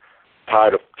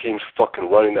 Tired of teams fucking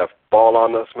running that ball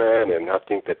on us, man, and I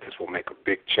think that this will make a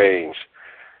big change.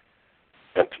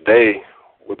 And today,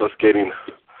 with us getting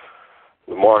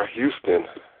Lamar Houston,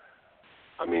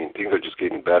 I mean, things are just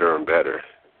getting better and better.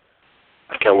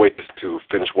 I can't wait to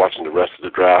finish watching the rest of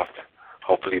the draft.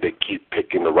 Hopefully they keep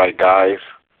picking the right guys,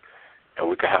 and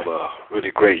we can have a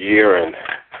really great year and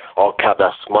all have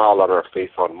that smile on our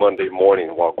face on Monday morning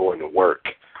while going to work.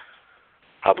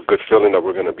 I have a good feeling that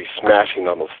we're going to be smashing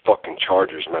on those fucking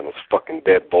Chargers, man. Those fucking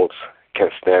deadbolts.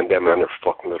 Can't stand them, man. They're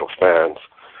fucking little fans.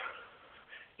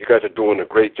 You guys are doing a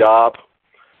great job.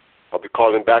 I'll be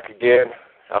calling back again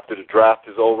after the draft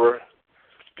is over.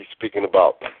 Be speaking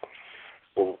about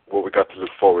what we got to look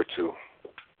forward to.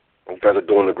 You guys are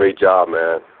doing a great job,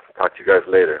 man. Talk to you guys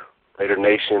later. Raider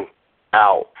Nation,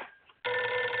 out.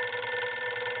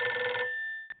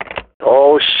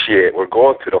 Oh, shit. We're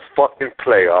going to the fucking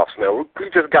playoffs, man. We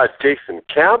just got Jason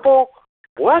Campbell?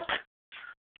 What?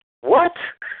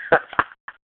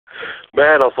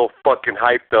 Man, I'm so fucking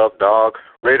hyped up, dog.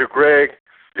 Raider Greg,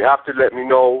 you have to let me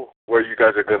know where you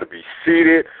guys are going to be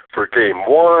seated for Game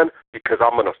 1 because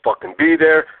I'm going to fucking be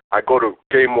there. I go to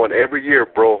Game 1 every year,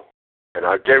 bro, and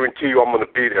I guarantee you I'm going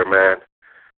to be there, man.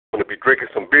 I'm going to be drinking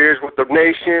some beers with the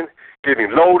nation,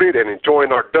 getting loaded, and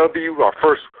enjoying our W, our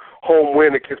first home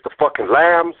win against the fucking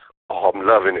Lambs. Oh, I'm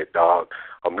loving it, dog.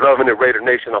 I'm loving it, Raider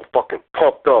Nation. I'm fucking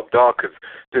pumped up, dog, because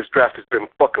this draft has been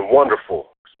fucking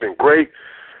wonderful. It's been great.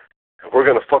 And we're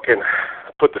going to fucking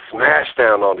put the smash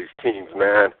down on these teams,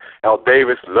 man. Al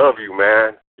Davis, love you,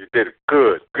 man. You did it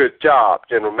good. Good job,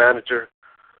 General Manager.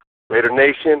 Raider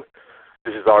Nation,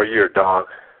 this is our year, dog.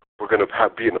 We're going to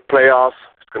be in the playoffs.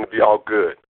 It's going to be all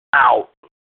good. Out.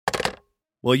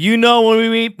 Well, you know,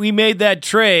 when we made that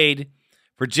trade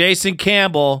for Jason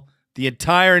Campbell, the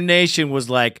entire nation was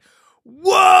like,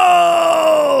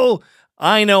 whoa!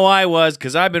 I know I was,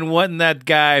 because I've been wanting that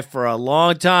guy for a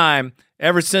long time.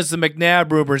 Ever since the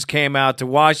McNabb rumors came out to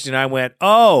Washington, I went,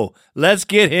 oh, let's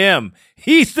get him.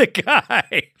 He's the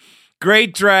guy.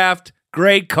 Great draft.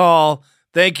 Great call.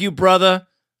 Thank you, brother.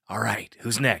 All right,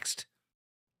 who's next?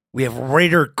 We have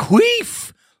Raider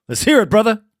Queef. Let's hear it,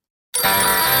 brother.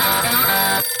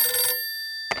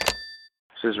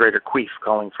 This is Raider Queef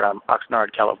calling from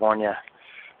Oxnard, California.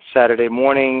 Saturday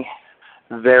morning,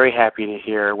 very happy to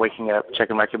hear, waking up,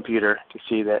 checking my computer to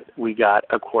see that we got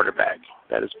a quarterback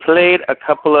that has played a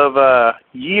couple of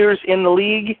years in the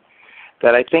league,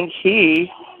 that I think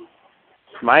he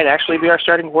might actually be our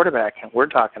starting quarterback. And we're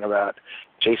talking about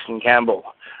Jason Campbell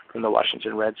from the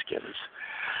Washington Redskins.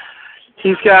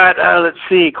 He's got, let's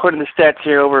see, according to the stats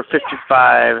here, over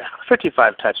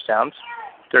 55 touchdowns,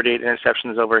 38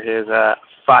 interceptions over his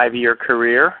 5-year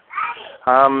career.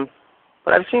 But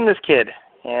I've seen this kid,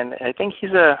 and I think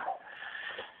he's a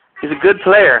good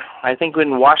player. I think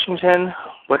in Washington,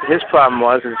 what his problem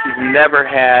was is he's never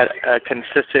had a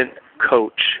consistent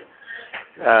coach.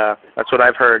 That's what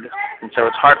I've heard. And so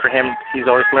it's hard for him. He's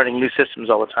always learning new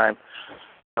systems all the time.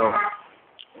 So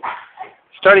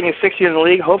starting his 6th year in the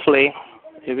league, hopefully,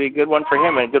 it'll be a good one for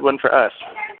him and a good one for us.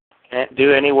 Can't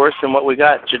do any worse than what we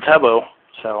got, Jatubo.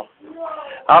 So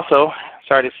also,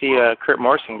 sorry to see Kurt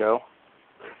Morrison go.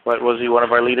 What was he, one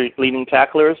of our leading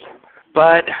tacklers?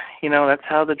 But, you know, that's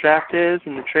how the draft is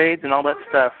and the trades and all that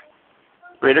stuff.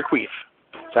 Raider Queef,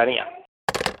 signing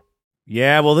out.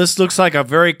 Yeah, well, this looks like a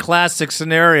very classic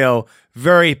scenario,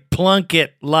 very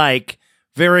Plunkett-like,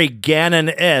 very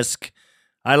Gannon-esque.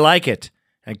 I like it.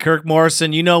 And Kirk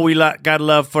Morrison, you know we got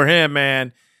love for him,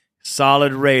 man.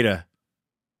 Solid Raider.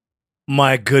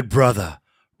 My good brother,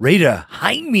 Raider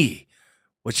Jaime.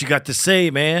 What you got to say,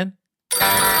 man?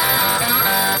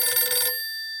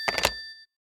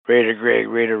 Raider Greg,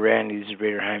 Raider Randy, this is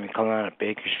Raider Jaime calling out of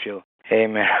Bakersfield. Hey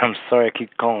man, I'm sorry I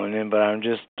keep calling in, but I'm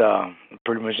just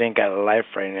pretty much ain't got a life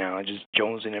right now. I'm just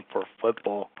jonesing it for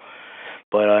football.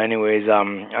 But anyways,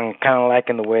 I'm kind of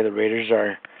liking the way the Raiders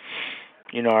are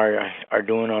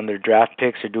doing on their draft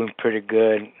picks. They're doing pretty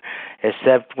good,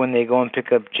 except when they go and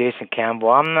pick up Jason Campbell.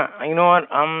 I'm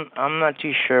not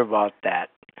too sure about that.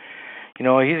 You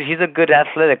know, he's a good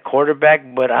athletic quarterback,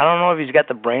 but I don't know if he's got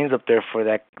the brains up there for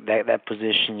that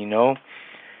position. You know,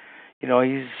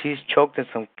 he's choked in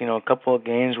some a couple of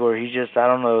games where he just, I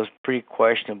don't know, it was pretty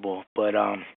questionable. But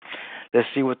let's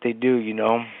see what they do. You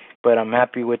know, but I'm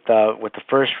happy with the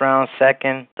first round,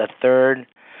 second, the third,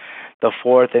 the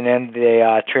fourth, and then they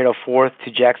trade a fourth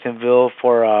to Jacksonville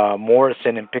for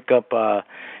Morrison and pick up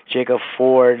Jacob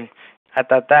Ford. I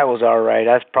thought that was all right.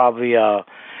 That's probably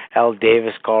Al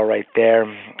Davis call right there.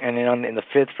 And then in the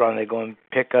fifth round, they go and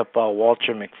pick up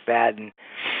Walter McFadden.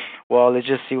 Well, let's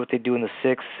just see what they do in the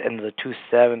 6th and the 2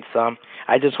 7th.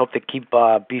 I just hope they keep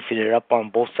beefing it up on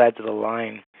both sides of the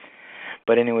line.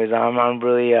 But anyways, I'm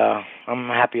really I'm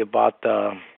happy about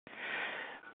the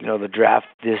draft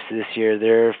this year.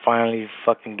 They're finally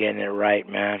fucking getting it right,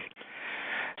 man.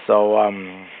 So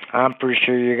I'm pretty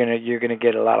sure you're gonna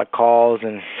get a lot of calls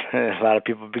and a lot of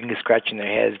people being scratching their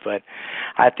heads, but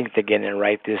I think they're getting it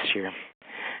right this year.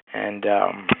 And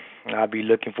I'll be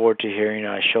looking forward to hearing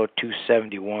show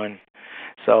 271.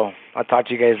 So I'll talk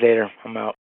to you guys later. I'm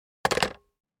out.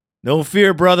 No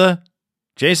fear, brother.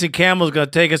 Jason Campbell's going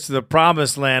to take us to the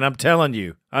promised land. I'm telling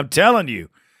you. I'm telling you.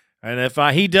 And if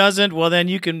he doesn't, well, then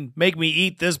you can make me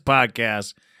eat this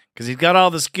podcast because he's got all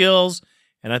the skills,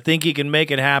 and I think he can make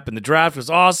it happen. The draft was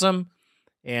awesome,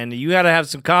 and you got to have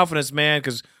some confidence, man,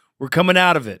 because we're coming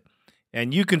out of it,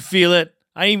 and you can feel it.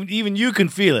 Even you can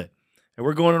feel it, and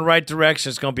we're going in the right direction.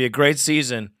 It's going to be a great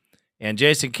season. And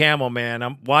Jason Campbell,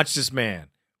 man, watch this man.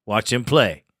 Watch him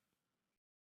play.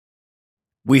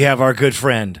 We have our good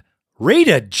friend,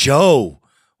 Raider Joe.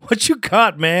 What you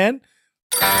got, man?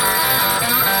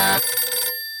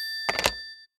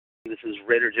 This is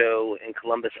Raider Joe in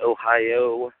Columbus,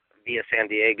 Ohio, via San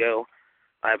Diego.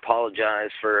 I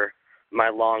apologize for my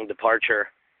long departure.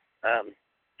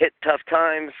 Hit tough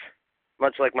times,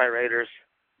 much like my Raiders.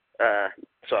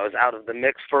 So I was out of the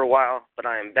mix for a while, but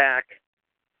I am back.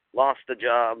 Lost the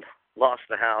job, lost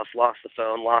the house, lost the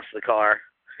phone, lost the car.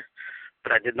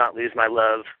 But I did not lose my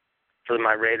love for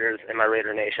my Raiders and my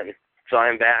Raider Nation. So I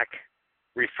am back,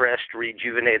 refreshed,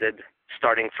 rejuvenated,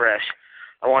 starting fresh.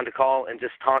 I wanted to call and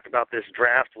just talk about this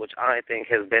draft, which I think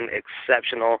has been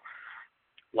exceptional.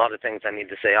 A lot of things I need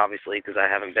to say, obviously, because I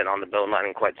haven't been on the bone line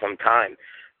in quite some time.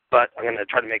 But I'm going to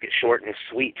try to make it short and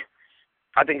sweet.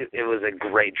 I think it was a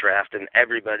great draft, and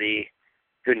everybody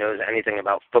who knows anything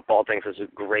about football thinks it's a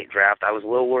great draft. I was a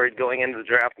little worried going into the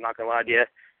draft, I'm not going to lie to you.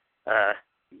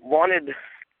 Wanted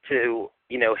to,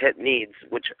 hit needs,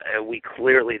 which we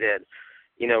clearly did.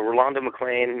 Rolando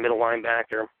McClain, middle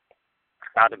linebacker,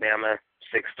 Alabama,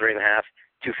 6'3.5",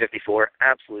 254,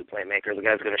 absolute playmaker. The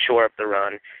guy's going to shore up the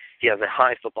run. He has a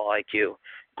high football IQ,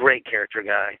 great character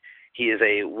guy. He is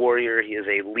a warrior. He is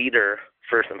a leader,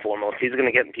 first and foremost. He's going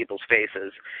to get in people's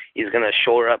faces. He's going to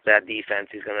shore up that defense.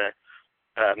 He's going to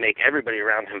make everybody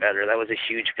around him better. That was a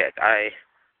huge pick. I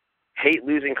hate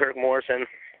losing Kirk Morrison,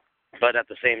 but at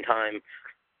the same time,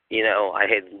 I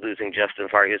hate losing Justin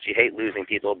Fargas. You hate losing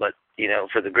people, but,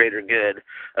 for the greater good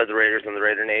of the Raiders and the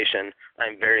Raider Nation,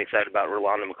 I'm very excited about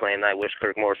Rolando McClain. I wish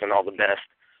Kirk Morrison all the best.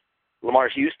 Lamar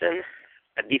Houston,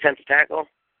 a defensive tackle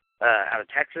out of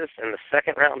Texas in the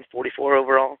second round, 44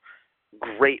 overall.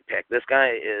 Great pick. This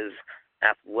guy is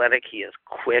athletic. He is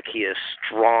quick. He is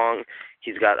strong.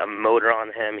 He's got a motor on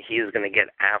him. He is going to get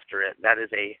after it. That is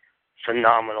a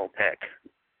phenomenal pick.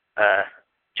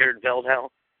 Jared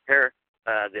Veldheer,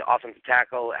 the offensive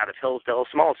tackle out of Hillsdale,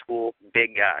 small school,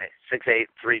 big guy, 6'8",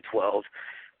 312.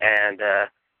 And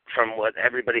from what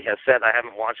everybody has said, I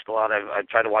haven't watched a lot. I've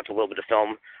tried to watch a little bit of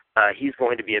film. He's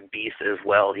going to be a beast as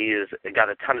well. He has got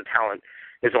a ton of talent.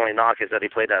 His only knock is that he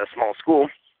played at a small school,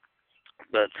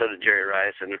 but so did Jerry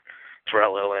Rice and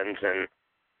Terrell Owens and,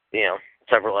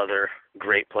 several other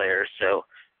great players. So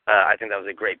I think that was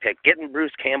a great pick. Getting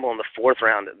Bruce Campbell in the fourth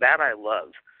round, that I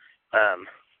love.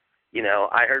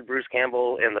 I heard Bruce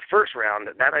Campbell in the first round.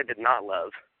 That I did not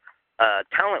love.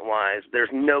 Talent-wise, there's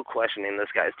no questioning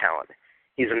this guy's talent.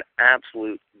 He's an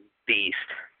absolute beast.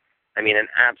 An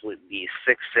absolute beast.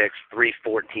 6'6",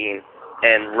 314,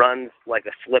 and runs like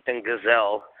a flipping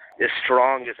gazelle, as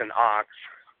strong as an ox.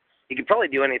 He can probably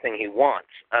do anything he wants.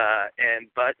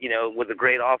 But with a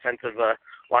great offensive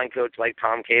line coach like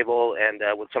Tom Cable and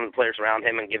with some of the players around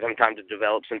him and give him time to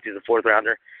develop since he's a fourth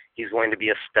rounder, he's going to be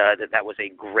a stud. That was a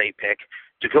great pick.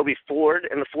 Jacoby Ford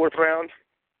in the fourth round,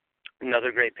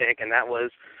 another great pick, and that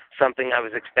was something I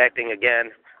was expecting.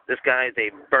 Again, this guy is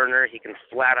a burner. He can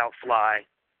flat out fly,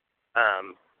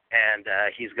 and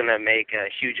he's going to make a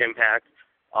huge impact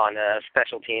on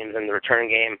special teams and the return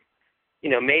game.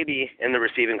 Maybe in the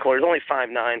receiving core. He's only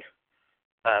 5'9",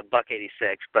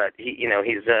 $186, but he's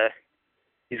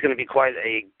going to be quite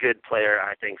a good player,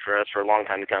 I think, for us for a long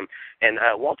time to come. And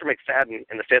Walter McFadden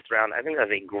in the fifth round, I think that's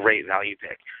a great value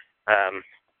pick.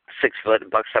 6 foot,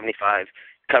 $175,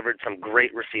 covered some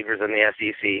great receivers in the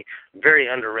SEC. Very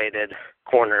underrated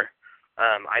corner.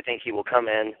 I think he will come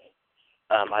in.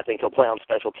 I think he'll play on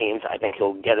special teams. I think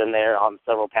he'll get in there on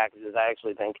several packages. I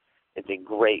actually think it's a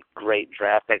great, great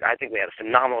draft pick. I think we had a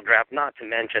phenomenal draft, not to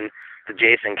mention the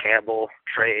Jason Campbell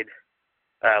trade,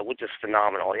 which is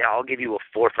phenomenal. Yeah, I'll give you a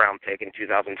fourth-round pick in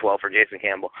 2012 for Jason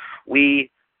Campbell. We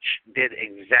did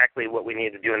exactly what we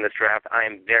needed to do in this draft. I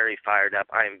am very fired up.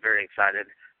 I am very excited.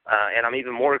 And I'm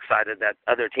even more excited that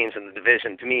other teams in the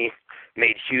division, to me,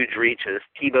 made huge reaches.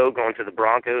 Tebow going to the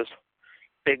Broncos,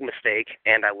 big mistake,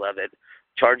 and I love it.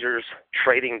 Chargers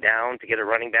trading down to get a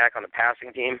running back on the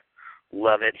passing team,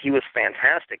 love it. He was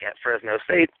fantastic at Fresno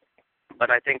State, but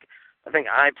I think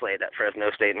I played at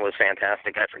Fresno State and was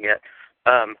fantastic. I forget.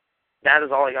 That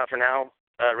is all I got for now.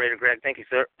 Raider Greg, thank you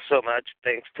so much.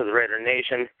 Thanks to the Raider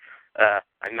Nation.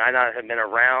 I might not have been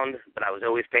around, but I was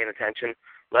always paying attention.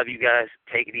 Love you guys.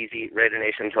 Take it easy. Raider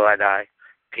Nation until I die.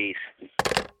 Peace.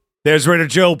 There's Raider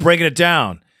Joe breaking it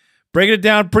down. Breaking it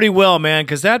down pretty well, man,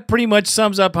 because that pretty much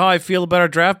sums up how I feel about our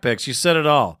draft picks. You said it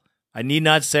all. I need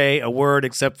not say a word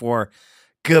except for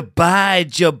goodbye,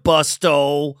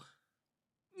 Jabusto.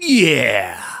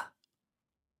 Yeah.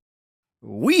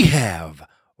 We have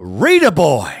Raider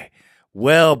Boy.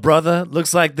 Well, brother,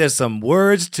 looks like there's some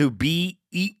words to be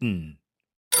eaten.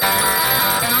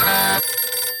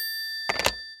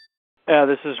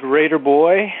 This is Raider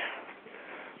Boy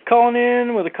calling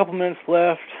in with a couple minutes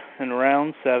left in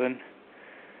round 7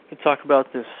 to talk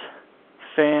about this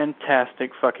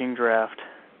fantastic fucking draft.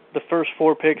 The first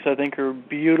 4 picks I think are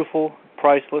beautiful,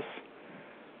 priceless.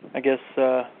 I guess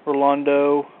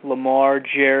Rolando, Lamar,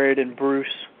 Jared, and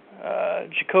Bruce.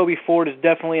 Jacoby Ford is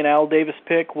definitely an Al Davis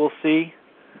pick. We'll see.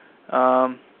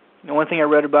 The one thing I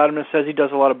read about him is says he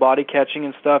does a lot of body catching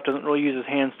and stuff, doesn't really use his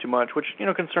hands too much, which,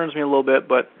 concerns me a little bit,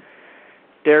 but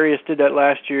Darius did that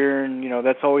last year, and,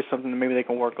 that's always something that maybe they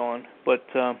can work on. But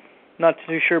not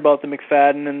too sure about the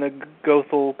McFadden and the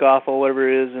Gothel, whatever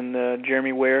it is, and the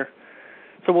Jeremy Ware.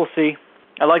 So we'll see.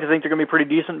 I like to think they're going to be pretty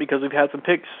decent because we've had some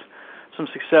picks, some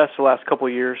success the last couple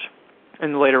of years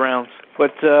in the later rounds.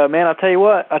 But, man, I'll tell you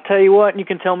what, and you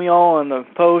can tell me all on the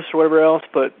post or whatever else,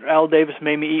 but Al Davis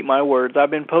made me eat my words. I've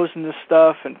been posting this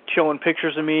stuff and showing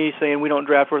pictures of me saying we don't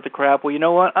draft worth of crap. Well, you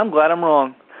know what? I'm glad I'm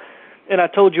wrong. And I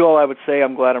told you all I would say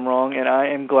I'm glad I'm wrong, and I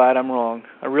am glad I'm wrong.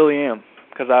 I really am,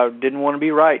 because I didn't want to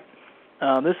be right.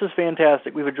 This is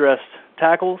fantastic. We've addressed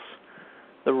tackles,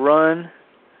 the run.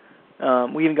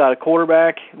 We even got a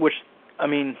quarterback, which, to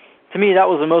me, that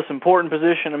was the most important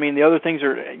position. The other things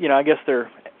are, I guess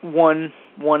they're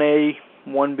 1A,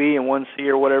 1B, and 1C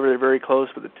or whatever. They're very close.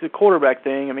 But the quarterback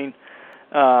thing,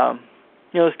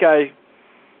 this guy,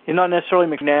 he's not necessarily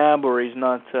McNabb or he's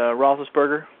not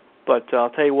Roethlisberger. But I'll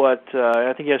tell you what,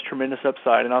 I think he has tremendous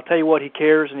upside. And I'll tell you what, he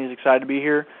cares and he's excited to be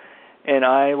here. And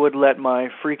I would let my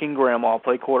freaking grandma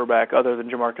play quarterback other than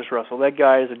Jamarcus Russell. That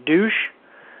guy is a douche.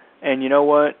 And you know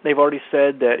what? They've already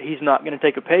said that he's not going to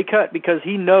take a pay cut because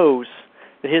he knows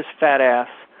that his fat ass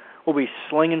will be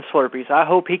slinging Slurpees. I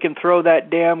hope he can throw that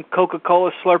damn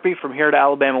Coca-Cola Slurpee from here to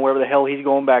Alabama, wherever the hell he's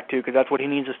going back to, because that's what he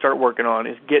needs to start working on,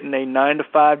 is getting a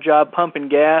 9-to-5 job pumping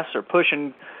gas or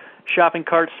pushing shopping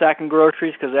carts, sacking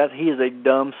groceries, because he is a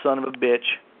dumb son of a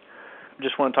bitch.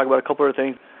 Just want to talk about a couple other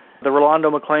things. The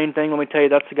Rolando McClain thing, let me tell you,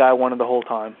 that's the guy I wanted the whole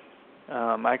time. They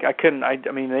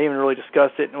even really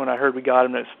discussed it, and when I heard we got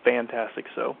him, it's fantastic.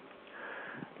 So,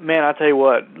 man, I tell you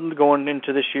what, going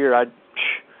into this year, I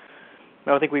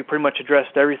think we pretty much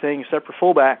addressed everything except for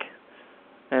fullback,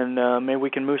 and maybe we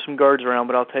can move some guards around,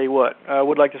 but I'll tell you what, I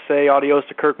would like to say adios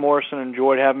to Kirk Morrison.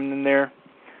 Enjoyed having him in there,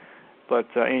 but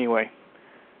anyway,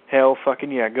 hell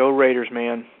fucking yeah, go Raiders,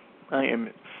 man. I am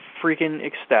freaking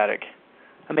ecstatic.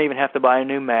 I may even have to buy a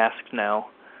new mask now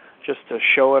just to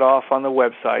show it off on the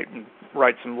website and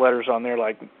write some letters on there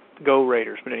like, go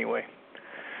Raiders. But anyway,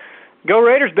 go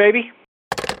Raiders, baby.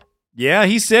 Yeah,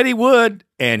 he said he would,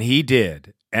 and he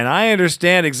did. And I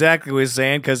understand exactly what he's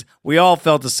saying because we all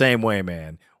felt the same way,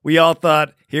 man. We all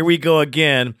thought, here we go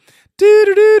again.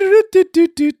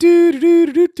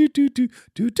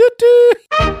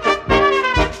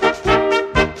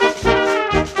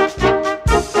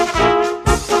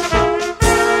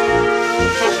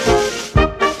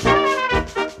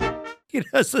 He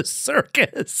does a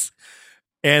circus.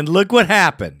 And look what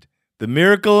happened. The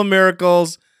miracle of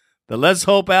miracles. The let's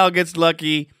hope Al gets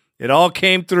lucky. It all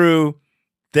came through.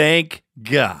 Thank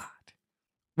God.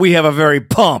 We have a very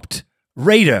pumped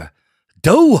Raider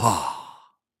Doha.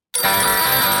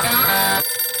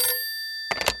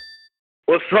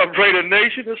 What's up, Raider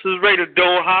Nation? This is Raider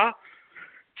Doha,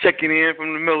 checking in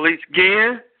from the Middle East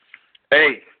again.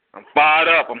 Hey, I'm fired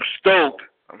up. I'm stoked.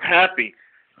 I'm happy.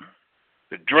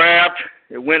 The draft,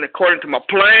 it went according to my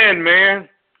plan, man.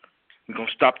 We're going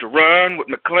to stop the run with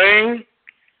McClain.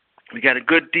 We got a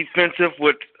good defensive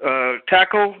with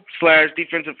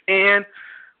tackle/defensive end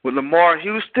with Lamar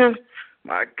Houston.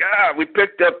 My God, we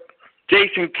picked up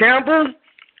Jason Campbell.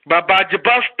 Bye-bye,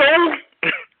 Jabusto.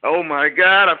 Oh, my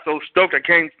God, I'm so stoked.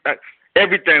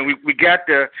 Everything. We got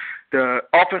the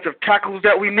offensive tackles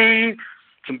that we need,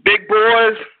 some big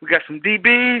boys. We got some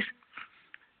DBs.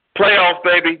 Playoff,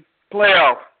 baby.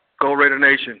 Playoff. Go Raider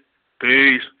Nation.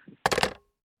 Peace.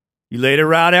 You laid a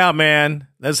route out, man.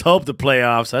 Let's hope the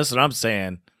playoffs. That's what I'm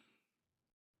saying.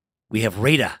 We have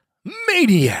Raider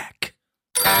Maniac.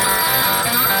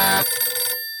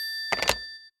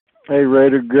 Hey,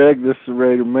 Raider Greg. This is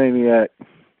Raider Maniac.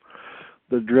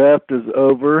 The draft is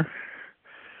over,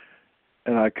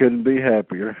 and I couldn't be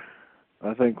happier.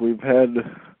 I think we've had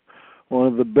one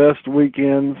of the best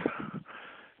weekends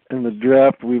in the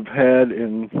draft we've had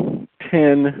in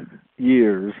 10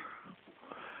 years.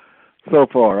 So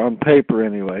far, on paper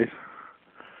anyways.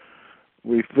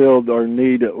 We filled our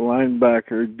need at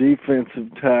linebacker,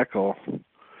 defensive tackle.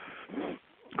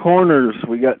 Corners,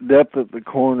 we got depth at the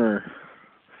corner.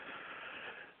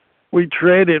 We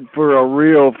traded for a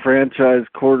real franchise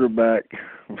quarterback.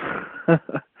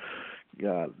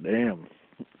 God damn.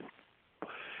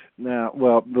 Now,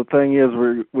 well, the thing is,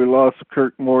 we lost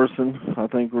Kirk Morrison. I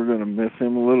think we're going to miss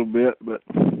him a little bit, but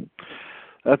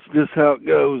that's just how it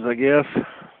goes, I guess.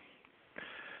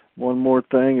 One more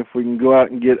thing, if we can go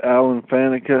out and get Alan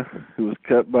Faneca, who was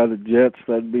cut by the Jets,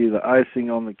 that'd be the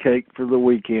icing on the cake for the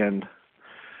weekend.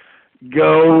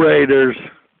 Go Raiders!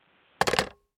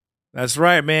 That's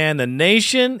right, man. The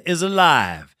nation is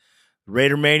alive.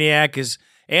 Raider Maniac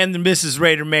and the Mrs.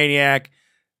 Raider Maniac,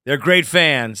 they're great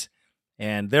fans,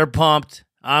 and they're pumped.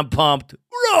 I'm pumped.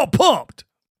 We're all pumped.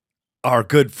 Our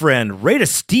good friend, Raider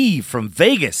Steve from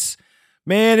Vegas.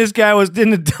 Man, this guy was in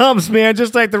the dumps, man,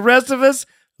 just like the rest of us.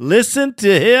 Listen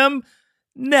to him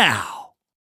now.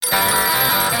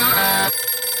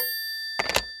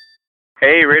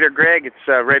 Hey, Raider Greg. It's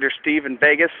Raider Steve in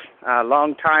Vegas.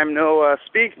 Long time no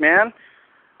speak, man.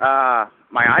 My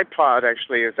iPod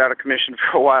actually is out of commission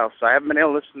for a while, so I haven't been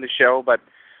able to listen to the show, but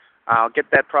I'll get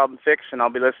that problem fixed, and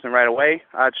I'll be listening right away.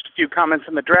 Just a few comments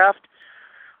on the draft.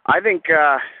 I think,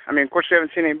 of course we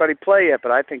haven't seen anybody play yet,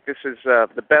 but I think this is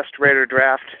the best Raider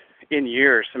draft in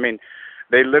years. I mean,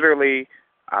 they literally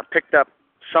picked up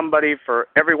somebody for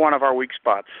every one of our weak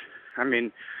spots. I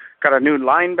mean, got a new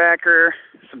linebacker,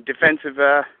 some defensive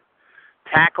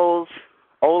tackles,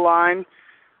 O-line.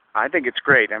 I think it's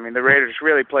great. I mean, the Raiders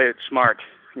really played it smart,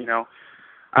 you know.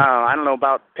 I don't know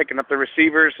about picking up the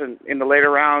receivers in the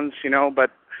later rounds, you know,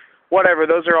 but whatever.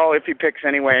 Those are all iffy picks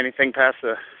anyway, anything past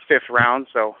the 5th round.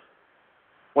 So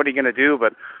what are you going to do?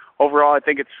 But overall, I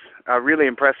think it's a really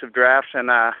impressive draft,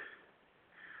 and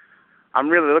I'm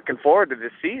really looking forward to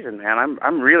this season, man.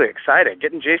 I'm really excited.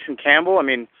 Getting Jason Campbell, I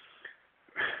mean,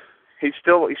 he's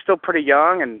still pretty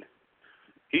young, and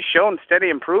he's shown steady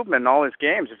improvement in all his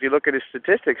games. If you look at his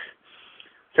statistics,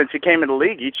 since he came into the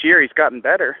league, each year he's gotten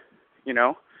better, you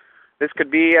know. This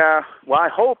could be, I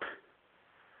hope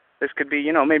this could be,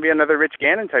 you know, maybe another Rich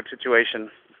Gannon type situation.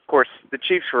 Of course, the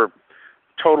Chiefs were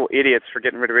total idiots for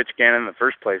getting rid of Rich Gannon in the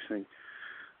first place.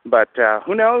 But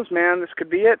who knows, man? This could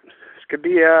be it. This could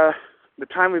be the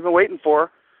time we've been waiting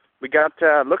for. We got,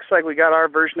 looks like we got our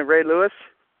version of Ray Lewis.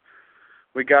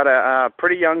 We got a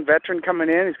pretty young veteran coming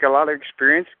in. He's got a lot of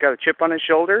experience. He's got a chip on his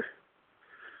shoulder.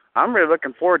 I'm really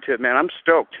looking forward to it, man. I'm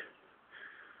stoked.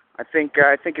 I think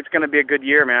it's going to be a good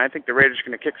year, man. I think the Raiders are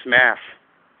going to kick some ass.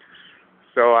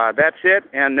 So that's it,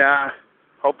 and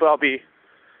hope I'll be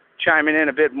chiming in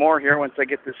a bit more here once I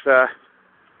get this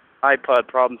iPod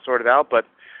problem sorted out. But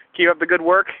keep up the good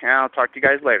work, and I'll talk to you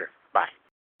guys later. Bye.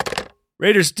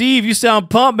 Raider Steve, you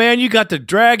sound pumped, man. You got to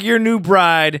drag your new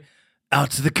bride out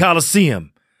to the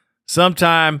Coliseum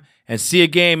sometime and see a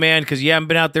game, man, because you haven't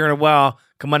been out there in a while.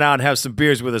 Come on out and have some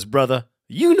beers with us, brother.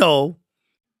 You know,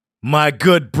 my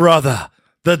good brother,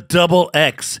 the Double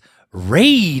X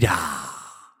Raider.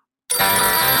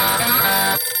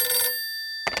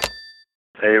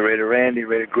 Hey, Raider Randy,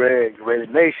 Raider Greg, Raider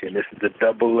Nation. This is the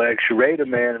Double X Raider,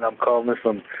 man, and I'm calling this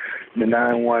from the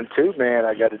 912, man.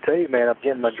 I got to tell you, man, I'm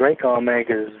getting my drink on, man,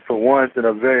 because for once in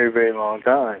a very, very long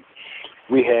time,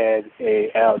 we had a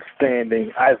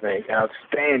outstanding, let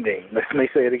me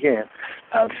say it again,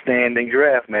 outstanding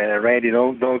draft, man. And Randy,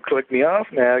 don't click me off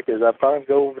now, because I probably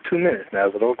go over 2 minutes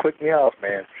now, so don't click me off,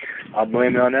 man. I'll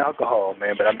blame it on alcohol,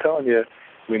 man. But I'm telling you,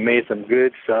 we made some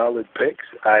good, solid picks.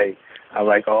 I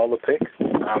like all the picks. We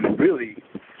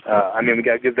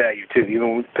got good value, too.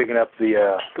 Even with picking up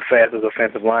the fastest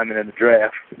offensive lineman in the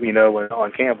draft, you know,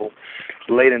 on Campbell,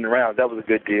 late in the round, that was a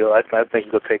good deal. I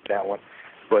think we'll take that one.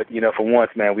 But, you know, for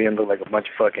once, man, we didn't look like a bunch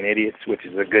of fucking idiots, which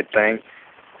is a good thing.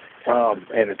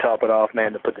 And to top it off,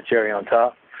 man, to put the cherry on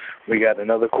top, we got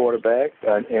another quarterback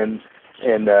and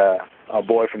our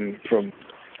boy from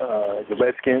the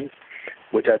Redskins,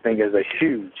 which I think is a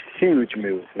huge, huge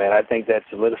move, man. I think that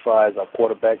solidifies our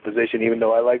quarterback position, even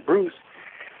though I like Bruce.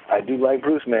 I do like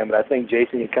Bruce, man, but I think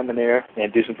Jason can come in there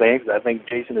and do some things. I think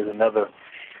Jason is another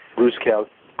Bruce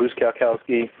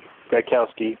Gradkowski.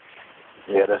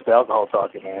 Yeah, that's the alcohol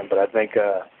talking, man. But I think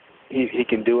he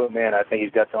can do it, man. I think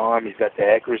he's got the arm, he's got the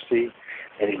accuracy,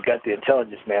 and he's got the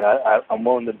intelligence, man. I'm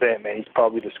willing to bet, man, he's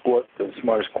probably the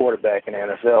smartest quarterback in the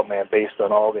NFL, man, based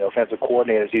on all the offensive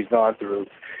coordinators he's gone through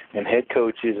and head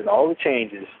coaches and all the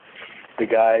changes. The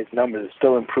guy's numbers have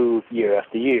still improved year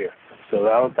after year. So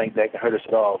I don't think that can hurt us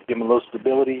at all. Give them a little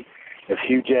stability. If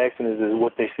Hugh Jackson is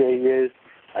what they say he is,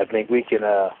 I think we can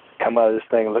come out of this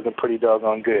thing looking pretty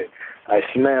doggone good. I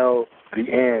smell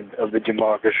the end of the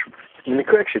Jamarcus,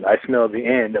 I smell the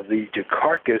end of the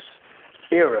Jacarcus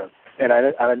era. And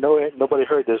I know nobody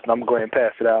heard this, and I'm going to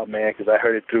pass it out, man, because I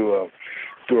heard it through a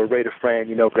Raider friend.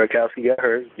 Gronkowski got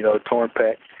hurt, torn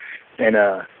pec. And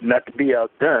not to be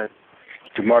outdone,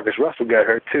 Jamarcus Russell got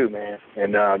hurt too, man.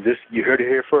 And you heard it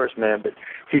here first, man. But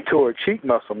he tore a cheek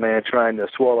muscle, man, trying to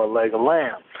swallow a leg of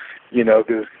lamb.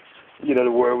 Because the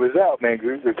word was out, man.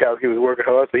 Gronkowski was working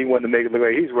hard, so he wanted to make it look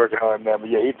like he's working hard, man. But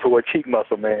yeah, he tore a cheek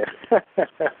muscle, man.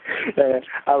 And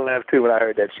I laughed too when I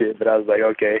heard that shit. But I was like,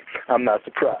 okay, I'm not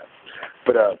surprised.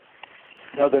 But other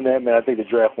than that, man, I think the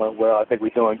draft went well. I think we're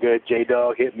doing good.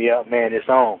 J-Dog hit me up, man. It's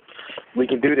on. We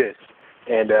can do this.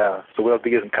 And so we'll have to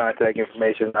get some contact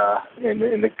information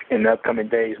in the upcoming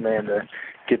days, man, to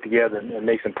get together and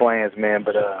make some plans, man.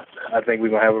 But I think we're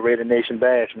going to have a Raider Nation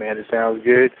bash, man. It sounds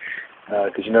good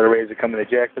because the Raiders are coming to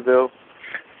Jacksonville.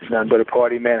 It's nothing but a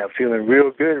party, man. I'm feeling real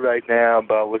good right now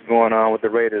about what's going on with the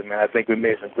Raiders, man. I think we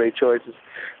made some great choices.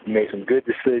 We made some good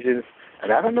decisions.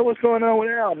 And I don't know what's going on with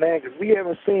Al, man, because we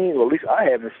haven't seen, or at least I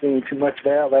haven't seen too much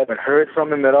of Al. I haven't heard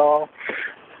from him at all.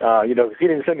 Because he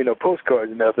didn't send me no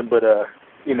postcards or nothing, but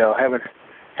haven't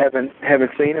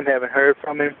seen him, haven't heard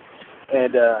from him,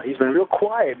 and he's been real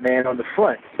quiet, man, on the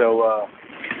front. So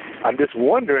I'm just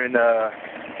wondering,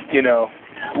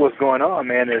 what's going on,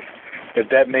 man. If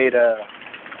that made a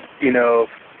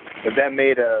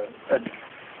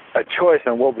choice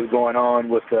on what was going on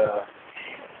with the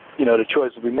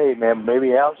choices we made, man.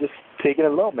 Maybe Al's just taking it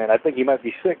low, man. I think he might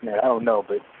be sick, man. I don't know,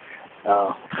 but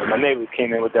my neighbors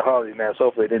came in with their Harley, man, so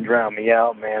hopefully it didn't drown me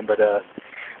out, man. But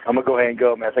I'm going to go ahead and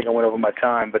go, man. I think I went over my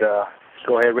time, but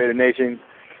go ahead, Raider Nation.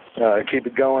 Keep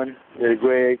it going. Raider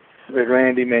Greg, Raider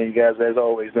Randy, man, you guys, as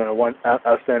always, doing one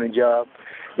outstanding job.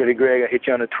 Raider Greg, I hit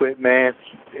you on the twit, man.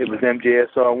 It was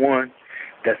MJSR1.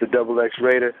 That's the Double X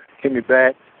Raider. Hit me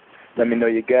back. Let me know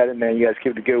you got it, man. You guys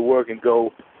keep the good work and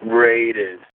go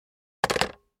Raiders.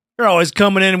 You're always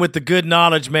coming in with the good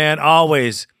knowledge, man,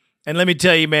 always. And let me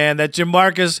tell you, man, that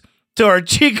Jamarcus tore a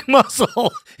cheek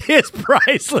muscle is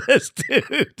priceless,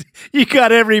 dude. You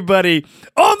got everybody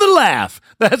on the laugh.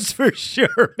 That's for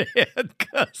sure, man,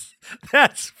 because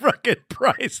that's fucking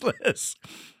priceless.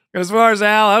 As far as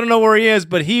Al, I don't know where he is,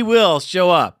 but he will show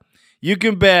up. You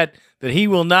can bet that he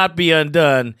will not be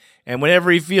undone, and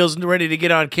whenever he feels ready to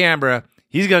get on camera,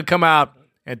 he's going to come out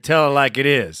and tell it like it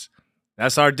is.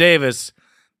 That's our Davis.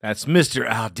 That's Mr.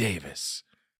 Al Davis.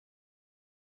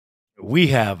 We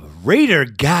have Raider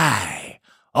Guy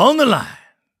on the line.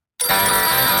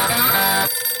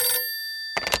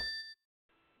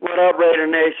 What up, Raider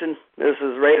Nation? This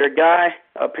is Raider Guy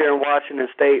up here in Washington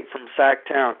State from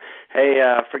Sacktown. Hey,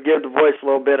 forgive the voice a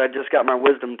little bit. I just got my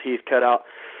wisdom teeth cut out.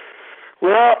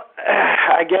 Well,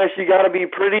 I guess you got to be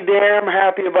pretty damn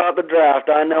happy about the draft.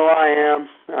 I know I am.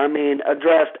 I mean,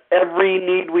 addressed every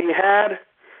need we had.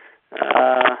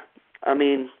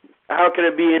 How could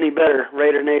it be any better,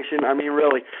 Raider Nation? I mean,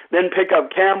 really. Then pick up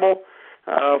Campbell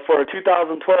for a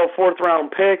 2012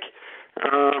 fourth-round pick.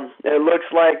 It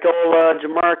looks like old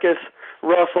Jamarcus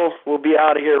Russell will be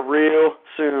out of here real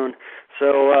soon.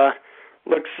 So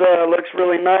looks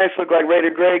really nice. Looked like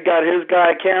Raider Greg got his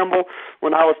guy Campbell.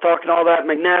 When I was talking all that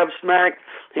McNabb smack,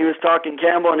 he was talking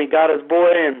Campbell, and he got his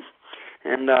boy,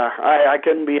 and I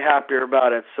couldn't be happier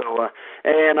about it. So,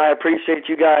 and I appreciate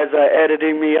you guys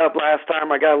editing me up last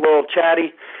time. I got a little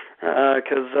chatty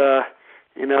because,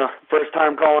 first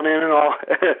time calling in and all,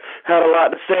 had a lot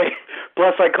to say.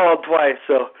 Plus, I called twice.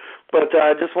 So, but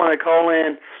I just want to call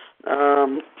in,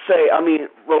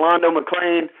 Rolando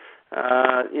McClain,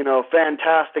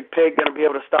 fantastic pick, going to be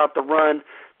able to stop the run.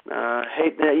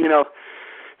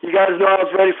 You guys know I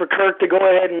was ready for Kirk to go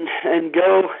ahead and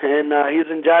go, and he's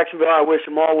in Jacksonville. I wish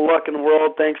him all the luck in the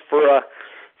world. Thanks for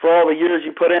all the years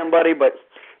you put in, buddy, but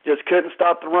just couldn't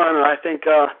stop the run. And I think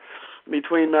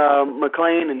between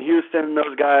McClain and Houston,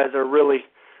 those guys are really,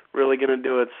 really going to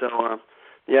do it. So,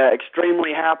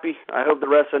 extremely happy. I hope the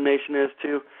rest of the nation is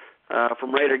too.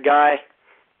 From Raider Guy,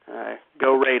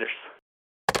 go Raiders.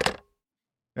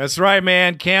 That's right,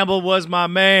 man. Campbell was my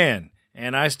man.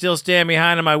 And I still stand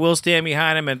behind him. I will stand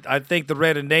behind him. And I think the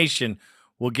Raider Nation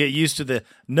will get used to the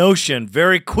notion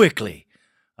very quickly.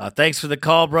 Thanks for the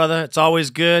call, brother. It's always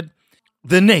good.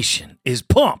 The nation is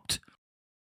pumped.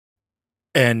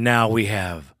 And now we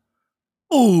have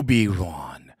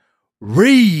Obi-Wan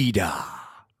Raider.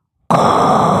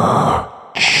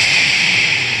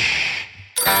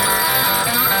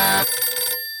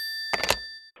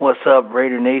 What's up,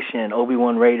 Raider Nation?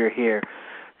 Obi-Wan Raider here.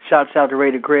 Shouts out to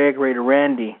Raider Greg, Raider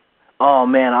Randy. Oh,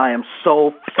 man, I am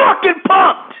so fucking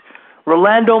pumped!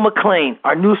 Rolando McClain,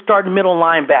 our new starting middle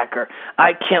linebacker.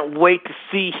 I can't wait to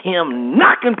see him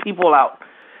knocking people out.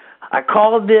 I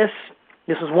called this.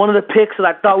 This was one of the picks that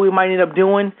I thought we might end up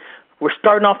doing. We're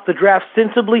starting off the draft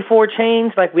sensibly for a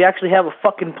change, like we actually have a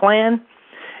fucking plan.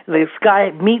 This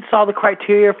guy meets all the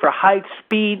criteria for height,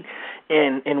 speed,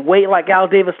 and weight like Al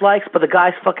Davis likes, but the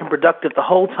guy's fucking productive the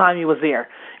whole time he was there.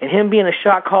 And him being a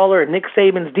shot caller and Nick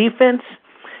Saban's defense,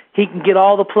 he can get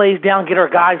all the plays down, get our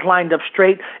guys lined up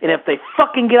straight, and if they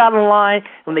fucking get out of line,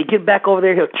 when they get back over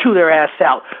there, he'll chew their ass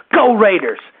out. Go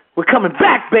Raiders! We're coming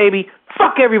back, baby!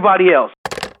 Fuck everybody else!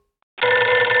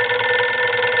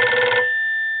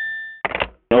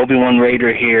 Obi-Wan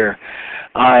Raider here.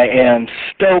 I am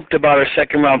stoked about our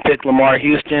second-round pick, Lamar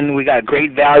Houston. We got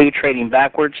great value trading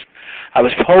backwards. I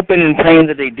was hoping and praying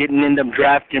that they didn't end up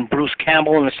drafting Bruce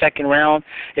Campbell in the second round.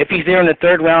 If he's there in the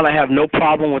third round, I have no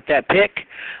problem with that pick.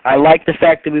 I like the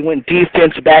fact that we went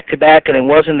defense back-to-back and it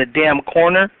wasn't the damn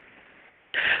corner.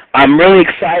 I'm really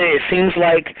excited. It seems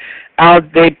like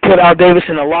they put Al Davis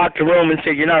in the locker room and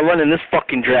said, "You're not running this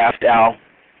fucking draft, Al."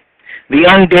 The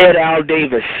undead Al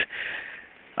Davis.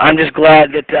 I'm just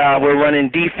glad that we're running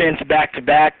defense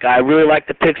back-to-back. I really like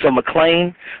the picks on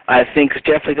McClain. I think it's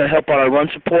definitely going to help out our run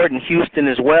support, and Houston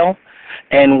as well.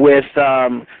 And with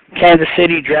Kansas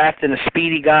City drafting a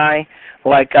speedy guy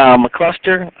like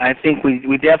McCluster, I think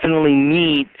we definitely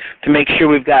need to make sure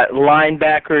we've got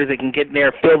linebackers that can get in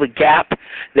there, fill the gap.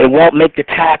 They won't make the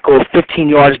tackle 15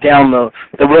 yards down the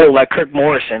road like Kirk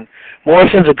Morrison.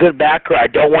 Morrison's a good backer. I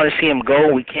don't want to see him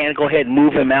go. We can't go ahead and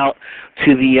move him out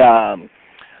to the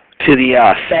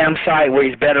Sam side where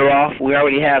he's better off. We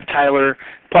already have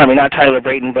not Tyler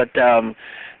Brayton, but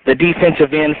the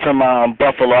defensive end from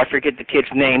Buffalo. I forget the kid's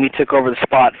name. He took over the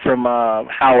spot from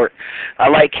Howard. I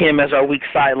like him as our weak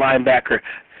side linebacker.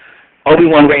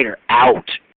 Obi-Wan Raider, out.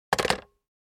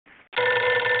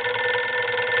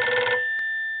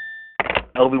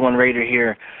 Obi-Wan Raider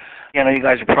here. I know you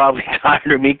guys are probably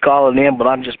tired of me calling in, but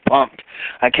I'm just pumped.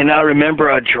 I cannot remember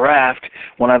a draft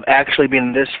when I've actually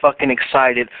been this fucking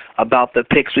excited about the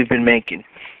picks we've been making.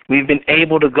 We've been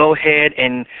able to go ahead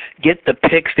and get the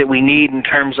picks that we need in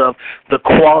terms of the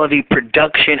quality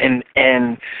production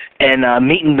and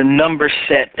meeting the number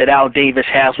set that Al Davis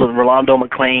has with Rolando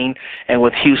McClain and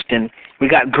with Houston. We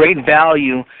got great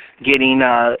value getting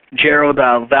Gerald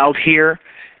Valtier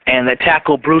and that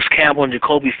tackle Bruce Campbell and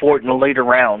Jacoby Ford in the later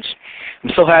rounds. I'm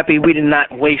so happy we did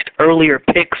not waste earlier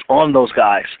picks on those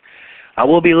guys. I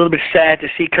will be a little bit sad to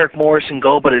see Kirk Morrison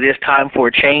go, but it is time for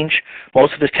a change.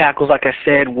 Most of his tackles, like I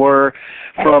said, were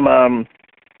from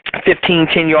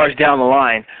 10 yards down the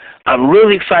line. I'm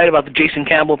really excited about the Jason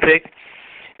Campbell pick.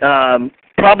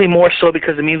 Probably more so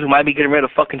because it means we might be getting rid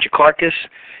of fucking Jakarkis.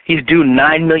 He's due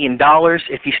 $9 million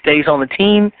if he stays on the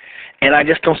team, and I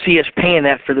just don't see us paying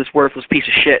that for this worthless piece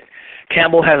of shit.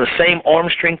 Campbell has the same arm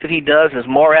strength that he does, is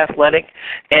more athletic,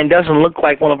 and doesn't look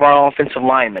like one of our offensive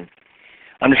linemen.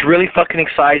 I'm just really fucking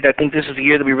excited. I think this is the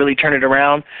year that we really turn it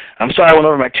around. I'm sorry I went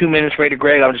over my 2 minutes, Raider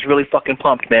Greg. I'm just really fucking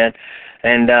pumped, man.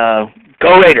 And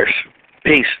go Raiders.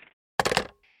 Peace.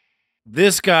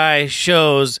 This guy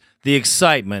shows the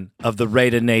excitement of the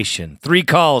Raider Nation. 3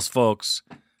 calls, folks.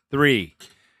 3.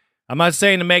 I'm not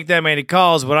saying to make that many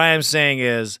calls. What I am saying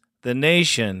is the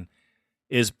nation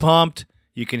is pumped.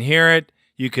 You can hear it.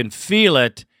 You can feel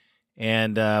it.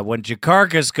 And when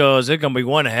Jakarkis goes, it's going to be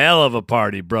one hell of a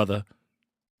party, brother.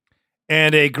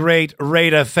 And a great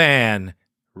Raider fan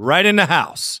right in the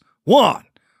house. Juan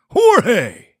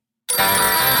Jorge.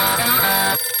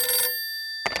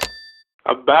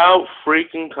 About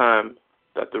freaking time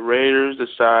that the Raiders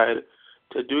decide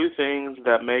to do things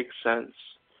that make sense,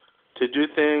 to do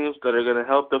things that are going to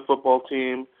help the football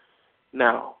team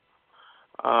now.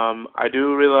 I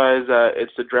do realize that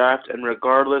it's the draft, and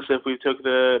regardless if we took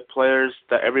the players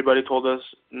that everybody told us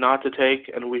not to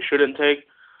take and we shouldn't take,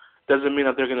 doesn't mean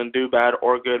that they're going to do bad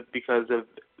or good because of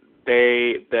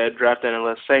the draft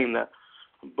analysts saying that.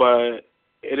 But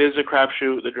it is a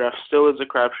crapshoot. The draft still is a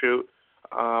crapshoot.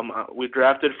 We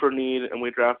drafted for need, and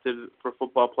we drafted for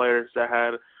football players that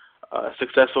had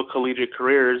successful collegiate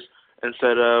careers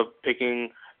instead of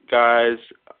picking guys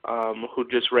who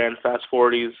just ran fast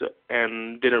 40s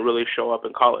and didn't really show up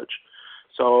in college.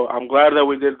 So I'm glad that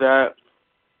we did that.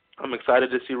 I'm excited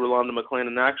to see Rolando McClain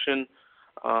in action.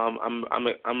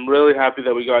 I'm really happy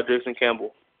that we got Jason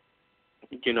Campbell.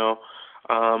 You know,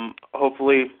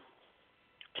 hopefully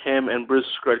him and Bruce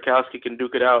Gradkowski can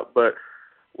duke it out, but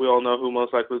we all know who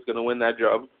most likely is going to win that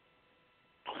job.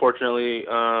 Fortunately,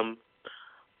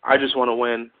 I just want to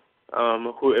win.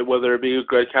 Whether it be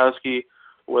Gradkowski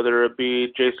whether it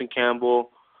be Jason Campbell.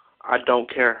 I don't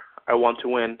care. I want to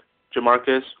win.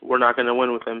 Jamarcus, we're not going to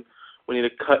win with him. We need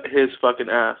to cut his fucking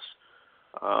ass.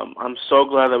 I'm so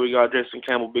glad that we got Jason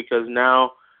Campbell, because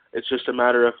now it's just a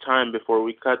matter of time before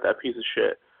we cut that piece of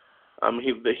shit.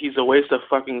 He's a waste of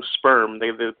fucking sperm.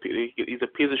 He's a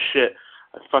piece of shit.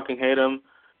 I fucking hate him.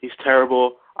 He's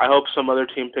terrible. I hope some other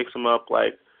team picks him up,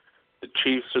 like the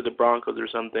Chiefs or the Broncos or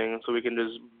something, so we can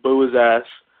just boo his ass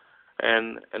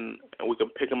and we can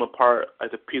pick him apart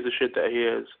like the piece of shit that he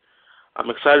is. I'm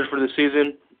excited for the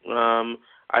season.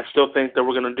 I still think that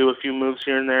we're going to do a few moves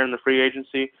here and there in the free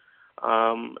agency.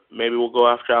 Maybe we'll go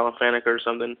after Alan Faneca or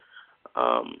something.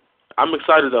 I'm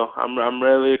excited, though. I'm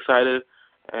really excited.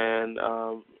 And,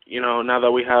 now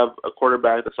that we have a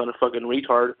quarterback that's not a fucking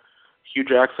retard, Hugh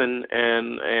Jackson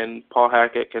and Paul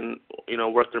Hackett can,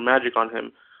 work their magic on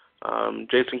him.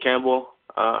 Jason Campbell,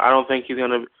 I don't think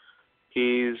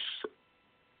he's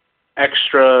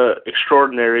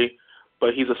extraordinary,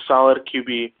 but he's a solid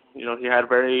QB. He had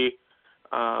very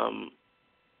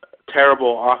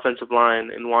terrible offensive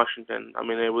line in Washington. I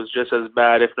mean, it was just as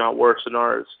bad, if not worse, than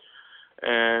ours.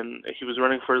 And he was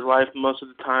running for his life most of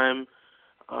the time,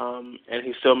 and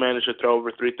he still managed to throw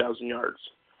over 3,000 yards.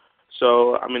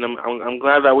 So, I mean, I'm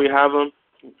glad that we have him,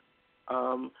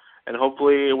 and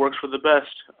hopefully it works for the best.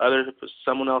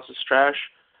 Someone else's trash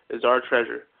is our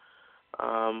treasure.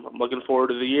 I'm looking forward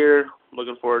to the year. I'm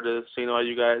looking forward to seeing all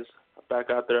you guys back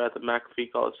out there at the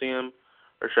McAfee Coliseum,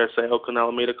 or should I say Oakland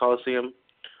Alameda Coliseum.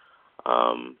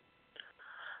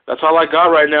 That's all I got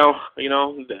right now.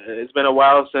 It's been a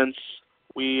while since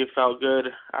we felt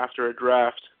good after a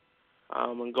draft.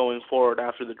 And going forward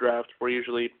after the draft, we're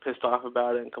usually pissed off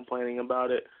about it and complaining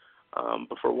about it.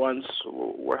 But for once,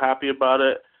 we're happy about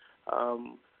it.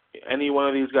 Any one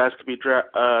of these guys could be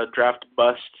draft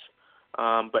busts,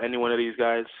 but any one of these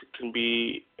guys can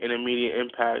be an immediate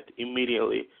impact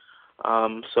immediately.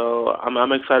 So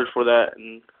I'm excited for that,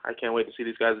 and I can't wait to see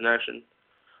these guys in action.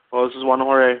 Well, this is Juan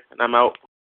Jorge, and I'm out.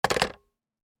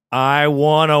 I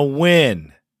want to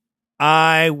win.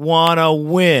 I want to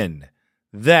win.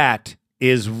 That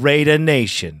is Raider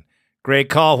Nation. Great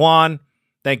call, Juan.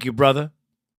 Thank you, brother.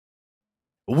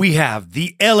 We have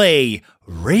the LA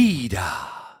Raider.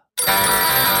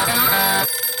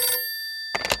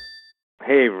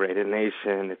 Hey, Raider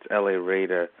Nation. It's LA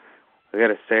Raider. I got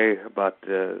to say about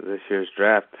this year's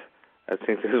draft, I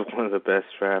think this is one of the best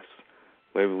drafts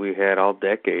maybe we had all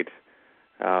decade.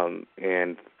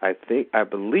 And I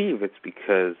believe it's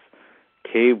because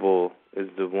Cable is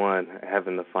the one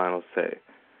having the final say.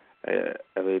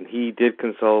 I mean, he did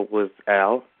consult with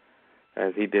Al,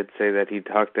 and he did say that he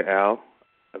talked to Al,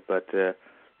 but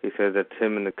he said that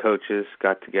Tim and the coaches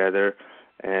got together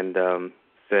and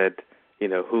said,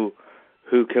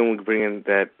 who can we bring in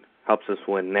that helps us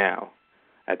win now?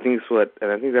 I think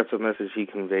that's what message he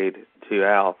conveyed to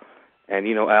Al. And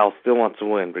Al still wants to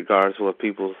win, regardless of what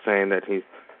people are saying that he's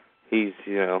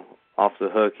off the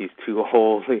hook. He's too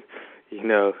old. He's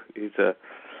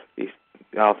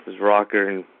off his rocker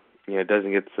and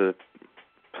doesn't get to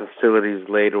facilities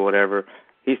late or whatever.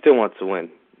 He still wants to win.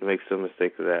 Make no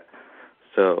mistake of that.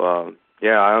 So I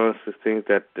honestly think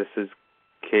that this is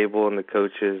Cable and the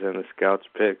coaches and the scouts'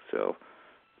 pick. So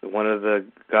one of the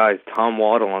guys, Tom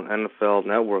Waddle on NFL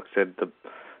Network, said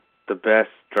the best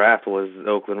draft was the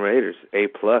Oakland Raiders, A+,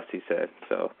 he said.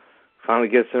 So finally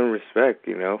get some respect,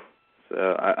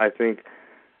 So I think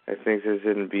this is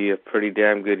going to be a pretty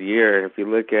damn good year. And if you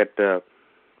look at the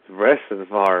rest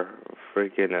of our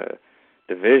freaking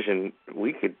division,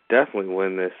 we could definitely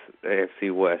win this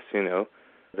AFC West,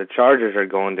 The Chargers are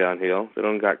going downhill. They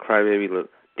don't got crybaby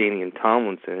Danian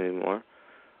Tomlinson anymore.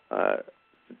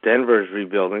 Denver's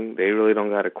rebuilding. They really don't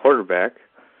got a quarterback.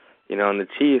 And the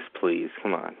Chiefs, please,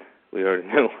 come on. We already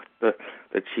know what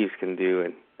the Chiefs can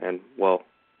do and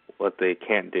what they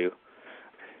can't do.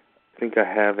 I think I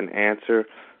have an answer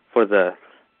for the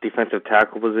defensive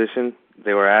tackle position.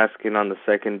 They were asking on the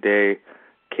second day,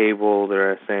 Cable,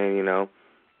 they're saying, you're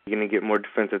going to get more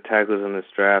defensive tackles in this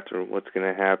draft or what's going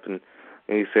to happen.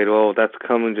 And he said, well, that's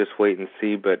coming, just wait and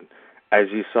see. But as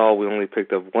you saw, we only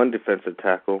picked up one defensive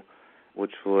tackle,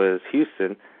 which was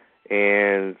Houston,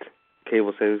 and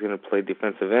Cable said he was going to play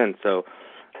defensive end. So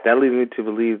that leads me to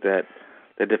believe that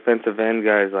the defensive end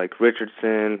guys like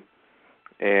Richardson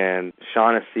and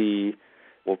Shaughnessy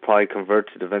will probably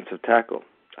convert to defensive tackle.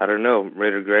 I don't know.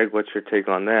 Raider Greg, what's your take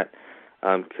on that?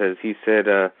 Because he said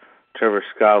Trevor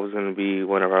Scott was going to be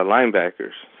one of our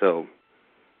linebackers. So,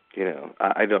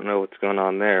 I don't know what's going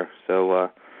on there. So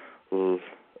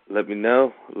let me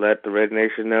know. Let the Red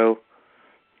Nation know.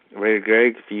 Raider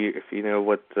Greg, if you know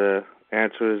what the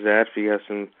answer is that, if you have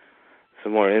some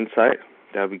some more insight,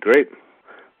 that would be great.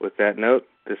 With that note,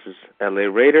 this is LA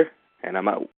Raider, and I'm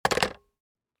out.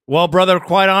 Well, brother,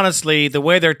 quite honestly, the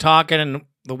way they're talking and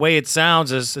the way it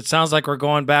sounds like we're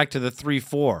going back to the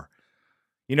 3-4.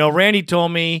 You know, Randy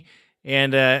told me,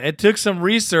 and it took some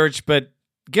research, but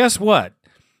guess what?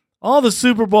 All the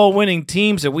Super Bowl winning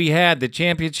teams that we had, the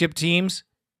championship teams,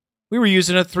 we were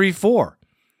using a 3-4.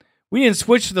 We didn't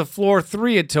switch to the floor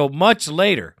 3 until much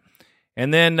later.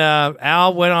 And then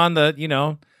Al went on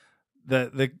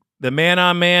the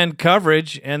man-on-man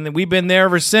coverage, and we've been there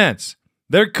ever since.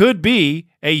 There could be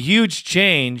a huge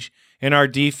change in our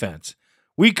defense.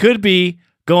 We could be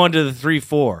going to the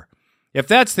 3-4. If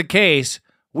that's the case,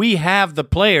 we have the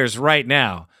players right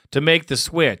now to make the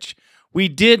switch. We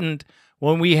didn't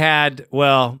when we had,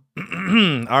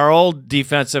 our old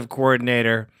defensive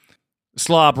coordinator,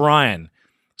 Slob Ryan.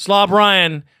 Slob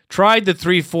Ryan tried the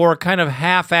 3-4 kind of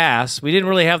half-ass. We didn't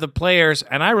really have the players,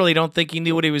 and I really don't think he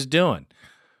knew what he was doing.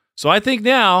 So I think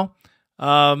now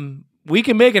we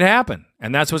can make it happen,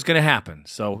 and that's what's going to happen.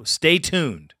 So stay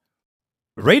tuned.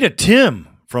 Raider Tim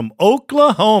from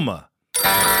Oklahoma.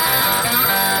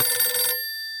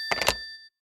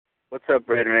 What's up,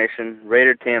 Raider Nation?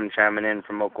 Raider Tim chiming in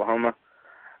from Oklahoma.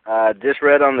 Just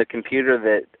read on the computer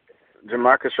that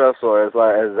Jamarcus Russell,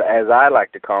 as I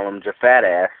like to call him, Jafat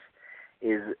Ass,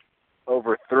 is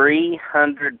over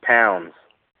 300 pounds.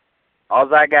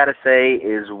 All I got to say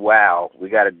is, wow. We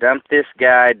got to dump this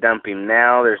guy, dump him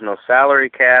now. There's no salary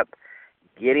cap.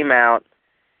 Get him out.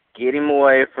 Get him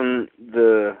away from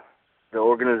the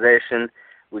organization.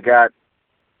 We got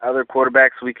other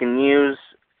quarterbacks we can use,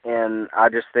 and I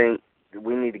just think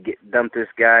we need to dump this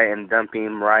guy and dump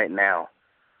him right now.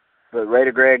 But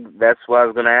Raider Greg, that's why I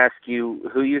was going to ask you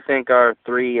who you think our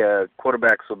 3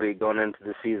 quarterbacks will be going into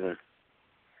the season.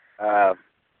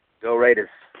 Go Raiders.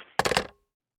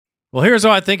 Well, here's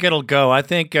how I think it'll go. I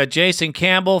think Jason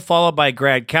Campbell, followed by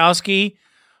Gradkowski,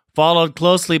 followed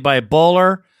closely by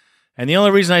Bowler. And the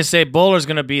only reason I say Bowler's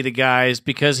going to be the guy is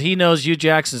because he knows Hugh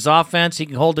Jackson's offense. He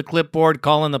can hold the clipboard,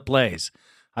 call in the plays.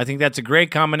 I think that's a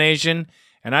great combination,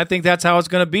 and I think that's how it's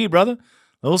going to be, brother.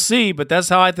 We'll see, but that's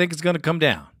how I think it's going to come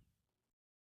down.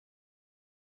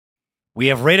 We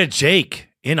have Raider Jake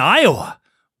in Iowa.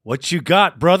 What you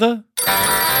got, brother?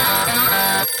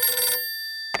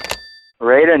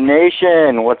 Raider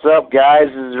Nation, what's up, guys?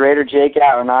 This is Raider Jake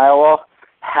out in Iowa.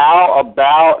 How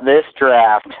about this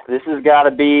draft? This has got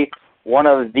to be one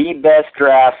of the best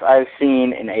drafts I've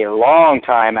seen in a long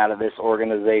time out of this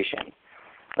organization.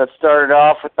 Let's start it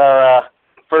off with our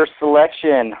first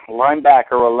selection,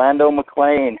 linebacker Rolando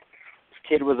McClain. This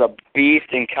kid was a beast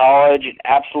in college, an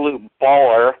absolute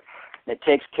baller. It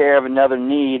takes care of another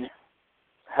need,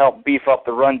 help beef up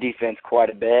the run defense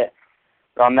quite a bit.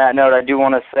 But on that note, I do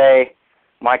want to say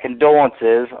my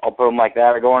condolences, I'll put them like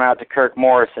that, are going out to Kirk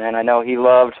Morrison. I know he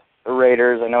loved the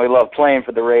Raiders. I know he loved playing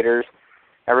for the Raiders.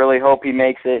 I really hope he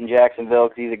makes it in Jacksonville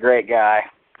because he's a great guy.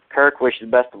 Kirk, wish you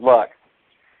the best of luck.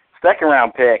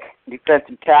 Second-round pick,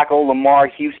 defensive tackle Lamar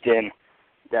Houston.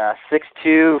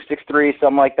 6'2", 6'3",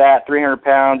 something like that, 300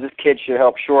 pounds. This kid should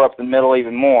help shore up the middle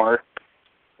even more.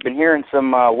 Been hearing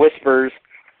some whispers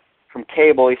from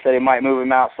Cable. He said he might move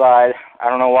him outside. I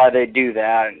don't know why they do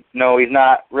that. No, he's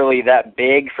not really that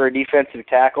big for a defensive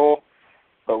tackle,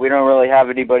 but we don't really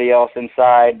have anybody else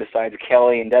inside besides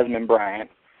Kelly and Desmond Bryant.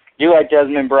 Do like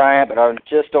Desmond Bryant, but I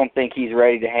just don't think he's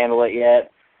ready to handle it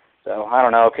yet. So, I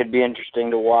don't know. It could be interesting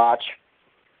to watch.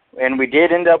 And we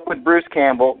did end up with Bruce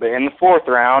Campbell, but in the 4th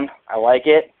round. I like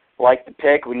it. I like the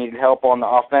pick. We needed help on the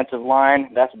offensive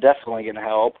line. That's definitely going to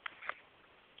help.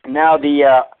 Now,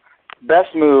 the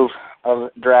best move of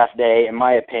draft day, in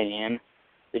my opinion,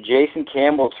 the Jason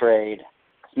Campbell trade.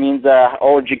 This means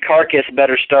old Jakarkis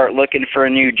better start looking for a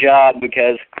new job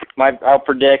because I'll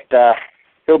predict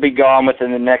he'll be gone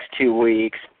within the next 2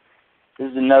 weeks. This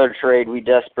is another trade we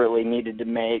desperately needed to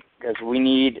make because we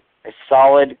need a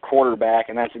solid quarterback,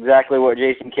 and that's exactly what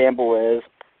Jason Campbell is.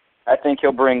 I think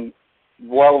he'll bring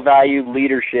well-valued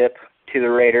leadership to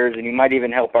the Raiders, and he might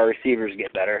even help our receivers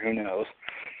get better. Who knows?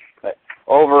 But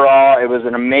overall, it was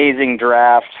an amazing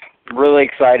draft. Really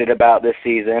excited about this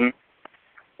season.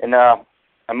 And I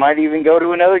might even go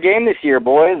to another game this year,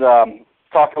 boys.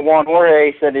 Talking to Juan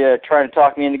Jorge, he said trying to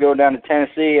talk me into going down to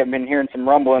Tennessee. I've been hearing some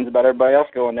rumblings about everybody else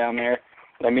going down there.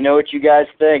 Let me know what you guys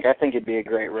think. I think it'd be a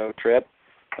great road trip.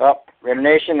 Well, Raider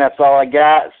Nation, that's all I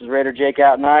got. This is Raider Jake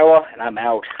out in Iowa, and I'm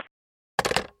out.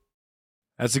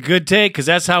 That's a good take because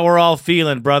that's how we're all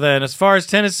feeling, brother. And as far as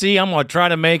Tennessee, I'm going to try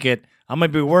to make it. I'm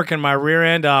going to be working my rear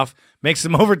end off, make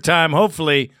some overtime,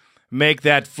 hopefully make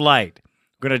that flight.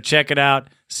 We're going to check it out,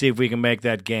 see if we can make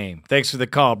that game. Thanks for the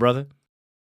call, brother.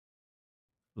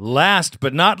 last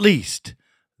but not least,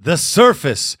 the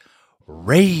Surface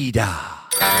Raider.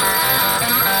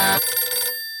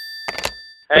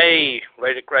 Hey,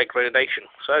 Raider Greg, Raider Nation.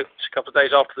 So, it's a couple of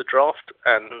days after the draft,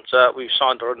 and we've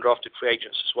signed our undrafted free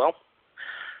agents as well.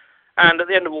 And at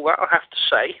the end of all that, I have to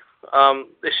say,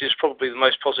 this is probably the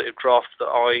most positive draft that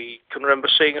I can remember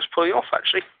seeing us pulling off,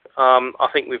 actually. I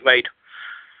think we've made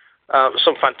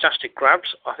some fantastic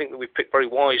grabs. I think that we've picked very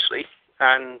wisely,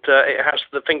 and it has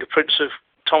the fingerprints of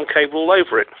Tom Cable all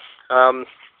over it.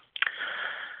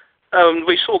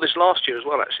 We saw this last year as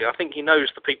well, actually. I think he knows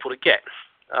the people to get.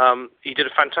 He did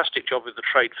a fantastic job with the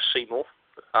trade for Seymour.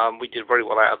 We did very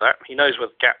well out of that. He knows where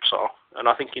the gaps are, and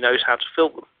I think he knows how to fill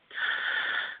them.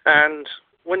 And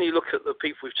when you look at the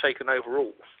people we've taken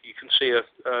overall, you can see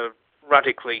a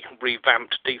radically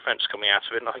revamped defence coming out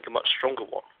of it, and I think a much stronger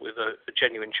one with a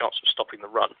genuine chance of stopping the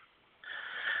run.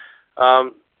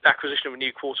 Acquisition of a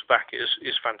new quarterback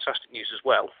is fantastic news as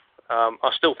well. I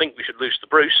still think we should lose to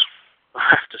Bruce, I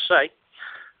have to say.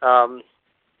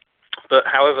 But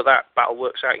however that battle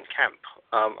works out in camp,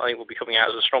 I think we'll be coming out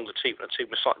as a stronger team and a team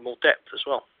with slightly more depth as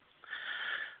well.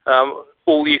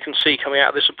 All you can see coming out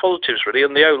of this are positives, really,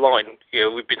 and the O-line,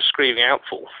 we've been screaming out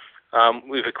for.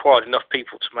 We've acquired enough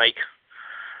people to make,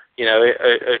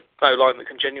 a O-line that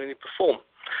can genuinely perform.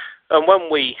 And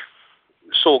when we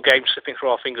saw games slipping through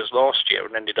our fingers last year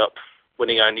and ended up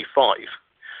winning only 5,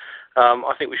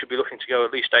 I think we should be looking to go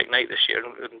at least 8-8 this year,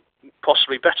 and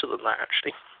possibly better than that,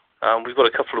 actually. We've got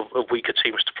a couple of weaker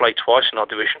teams to play twice in our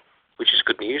division, which is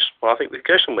good news. Well, I think we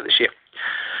can go somewhere this year.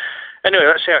 Anyway,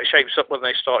 let's see how it shapes up when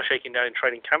they start shaking down in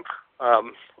training camp.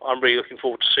 I'm really looking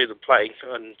forward to see them play,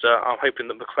 and I'm hoping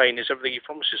that McLean is everything he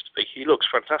promises to be. He looks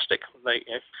fantastic.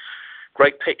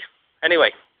 Great pick.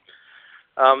 Anyway,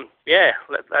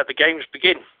 let the games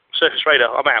begin. Surface Raider,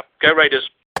 I'm out. Go Raiders.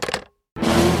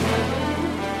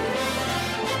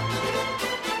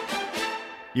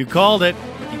 You called it.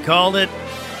 You called it.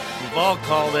 We've all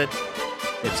called it.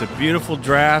 It's a beautiful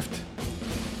draft.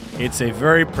 It's a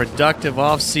very productive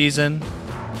offseason.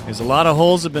 There's a lot of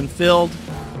holes have been filled.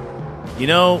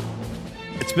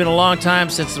 It's been a long time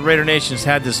since the Raider Nation's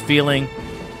had this feeling,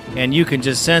 and you can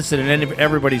just sense it in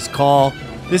everybody's call.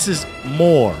 This is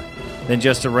more than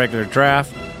just a regular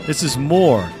draft. This is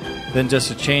more than just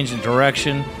a change in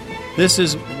direction. This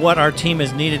is what our team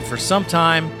has needed for some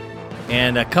time,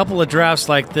 and a couple of drafts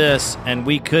like this, and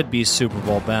we could be Super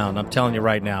Bowl bound. I'm telling you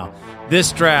right now.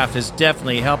 This draft has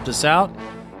definitely helped us out,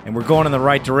 and we're going in the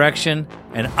right direction,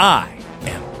 and I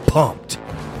am pumped,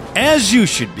 as you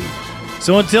should be.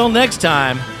 So until next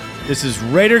time, this is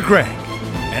Raider Greg,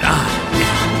 and I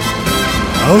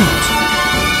am out.